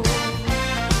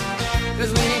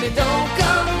 'Cause when it don't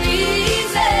come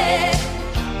easy,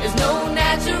 there's no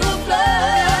natural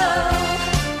flow.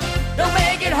 Don't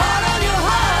make it hard on your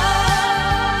heart.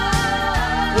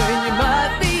 When you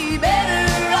might be better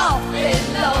off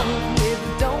alone. If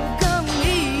it don't come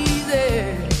easy,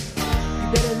 you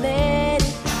better let it,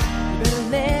 you better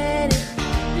let it,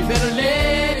 you better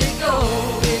let it go.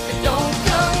 If it don't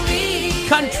come easy.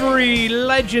 Country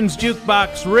Legends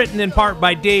Jukebox, written in part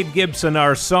by Dave Gibson,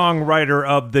 our songwriter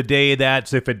of the day.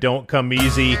 That's If It Don't Come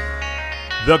Easy.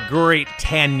 The great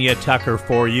Tanya Tucker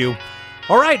for you.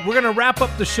 All right, we're going to wrap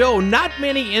up the show. Not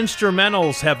many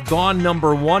instrumentals have gone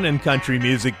number one in country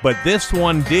music, but this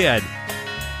one did.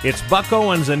 It's Buck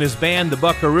Owens and his band, the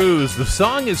Buckaroos. The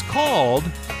song is called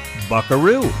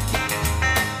Buckaroo.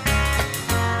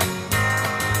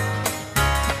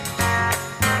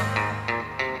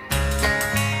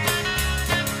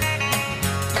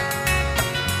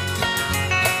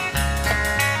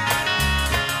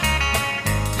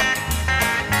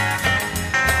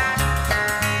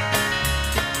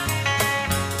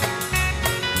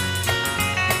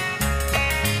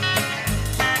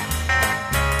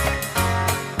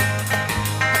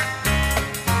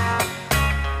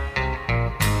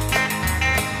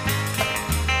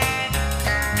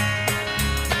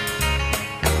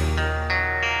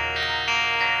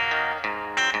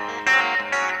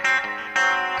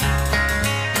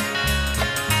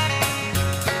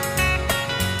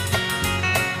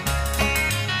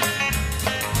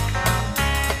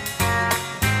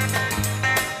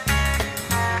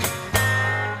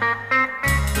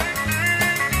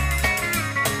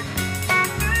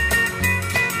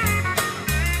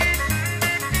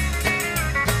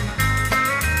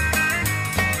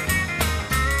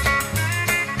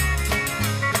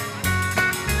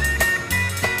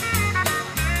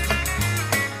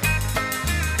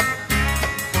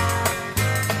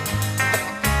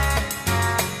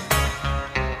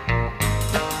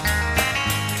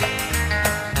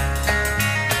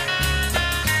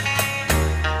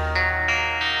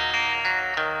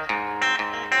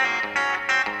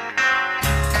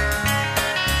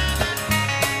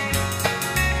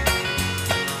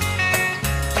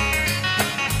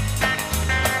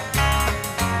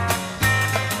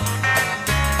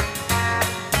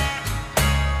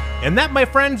 And that, my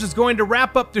friends, is going to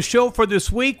wrap up the show for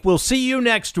this week. We'll see you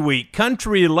next week.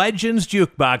 Country Legends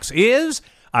Jukebox is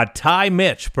a Ty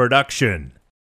Mitch production.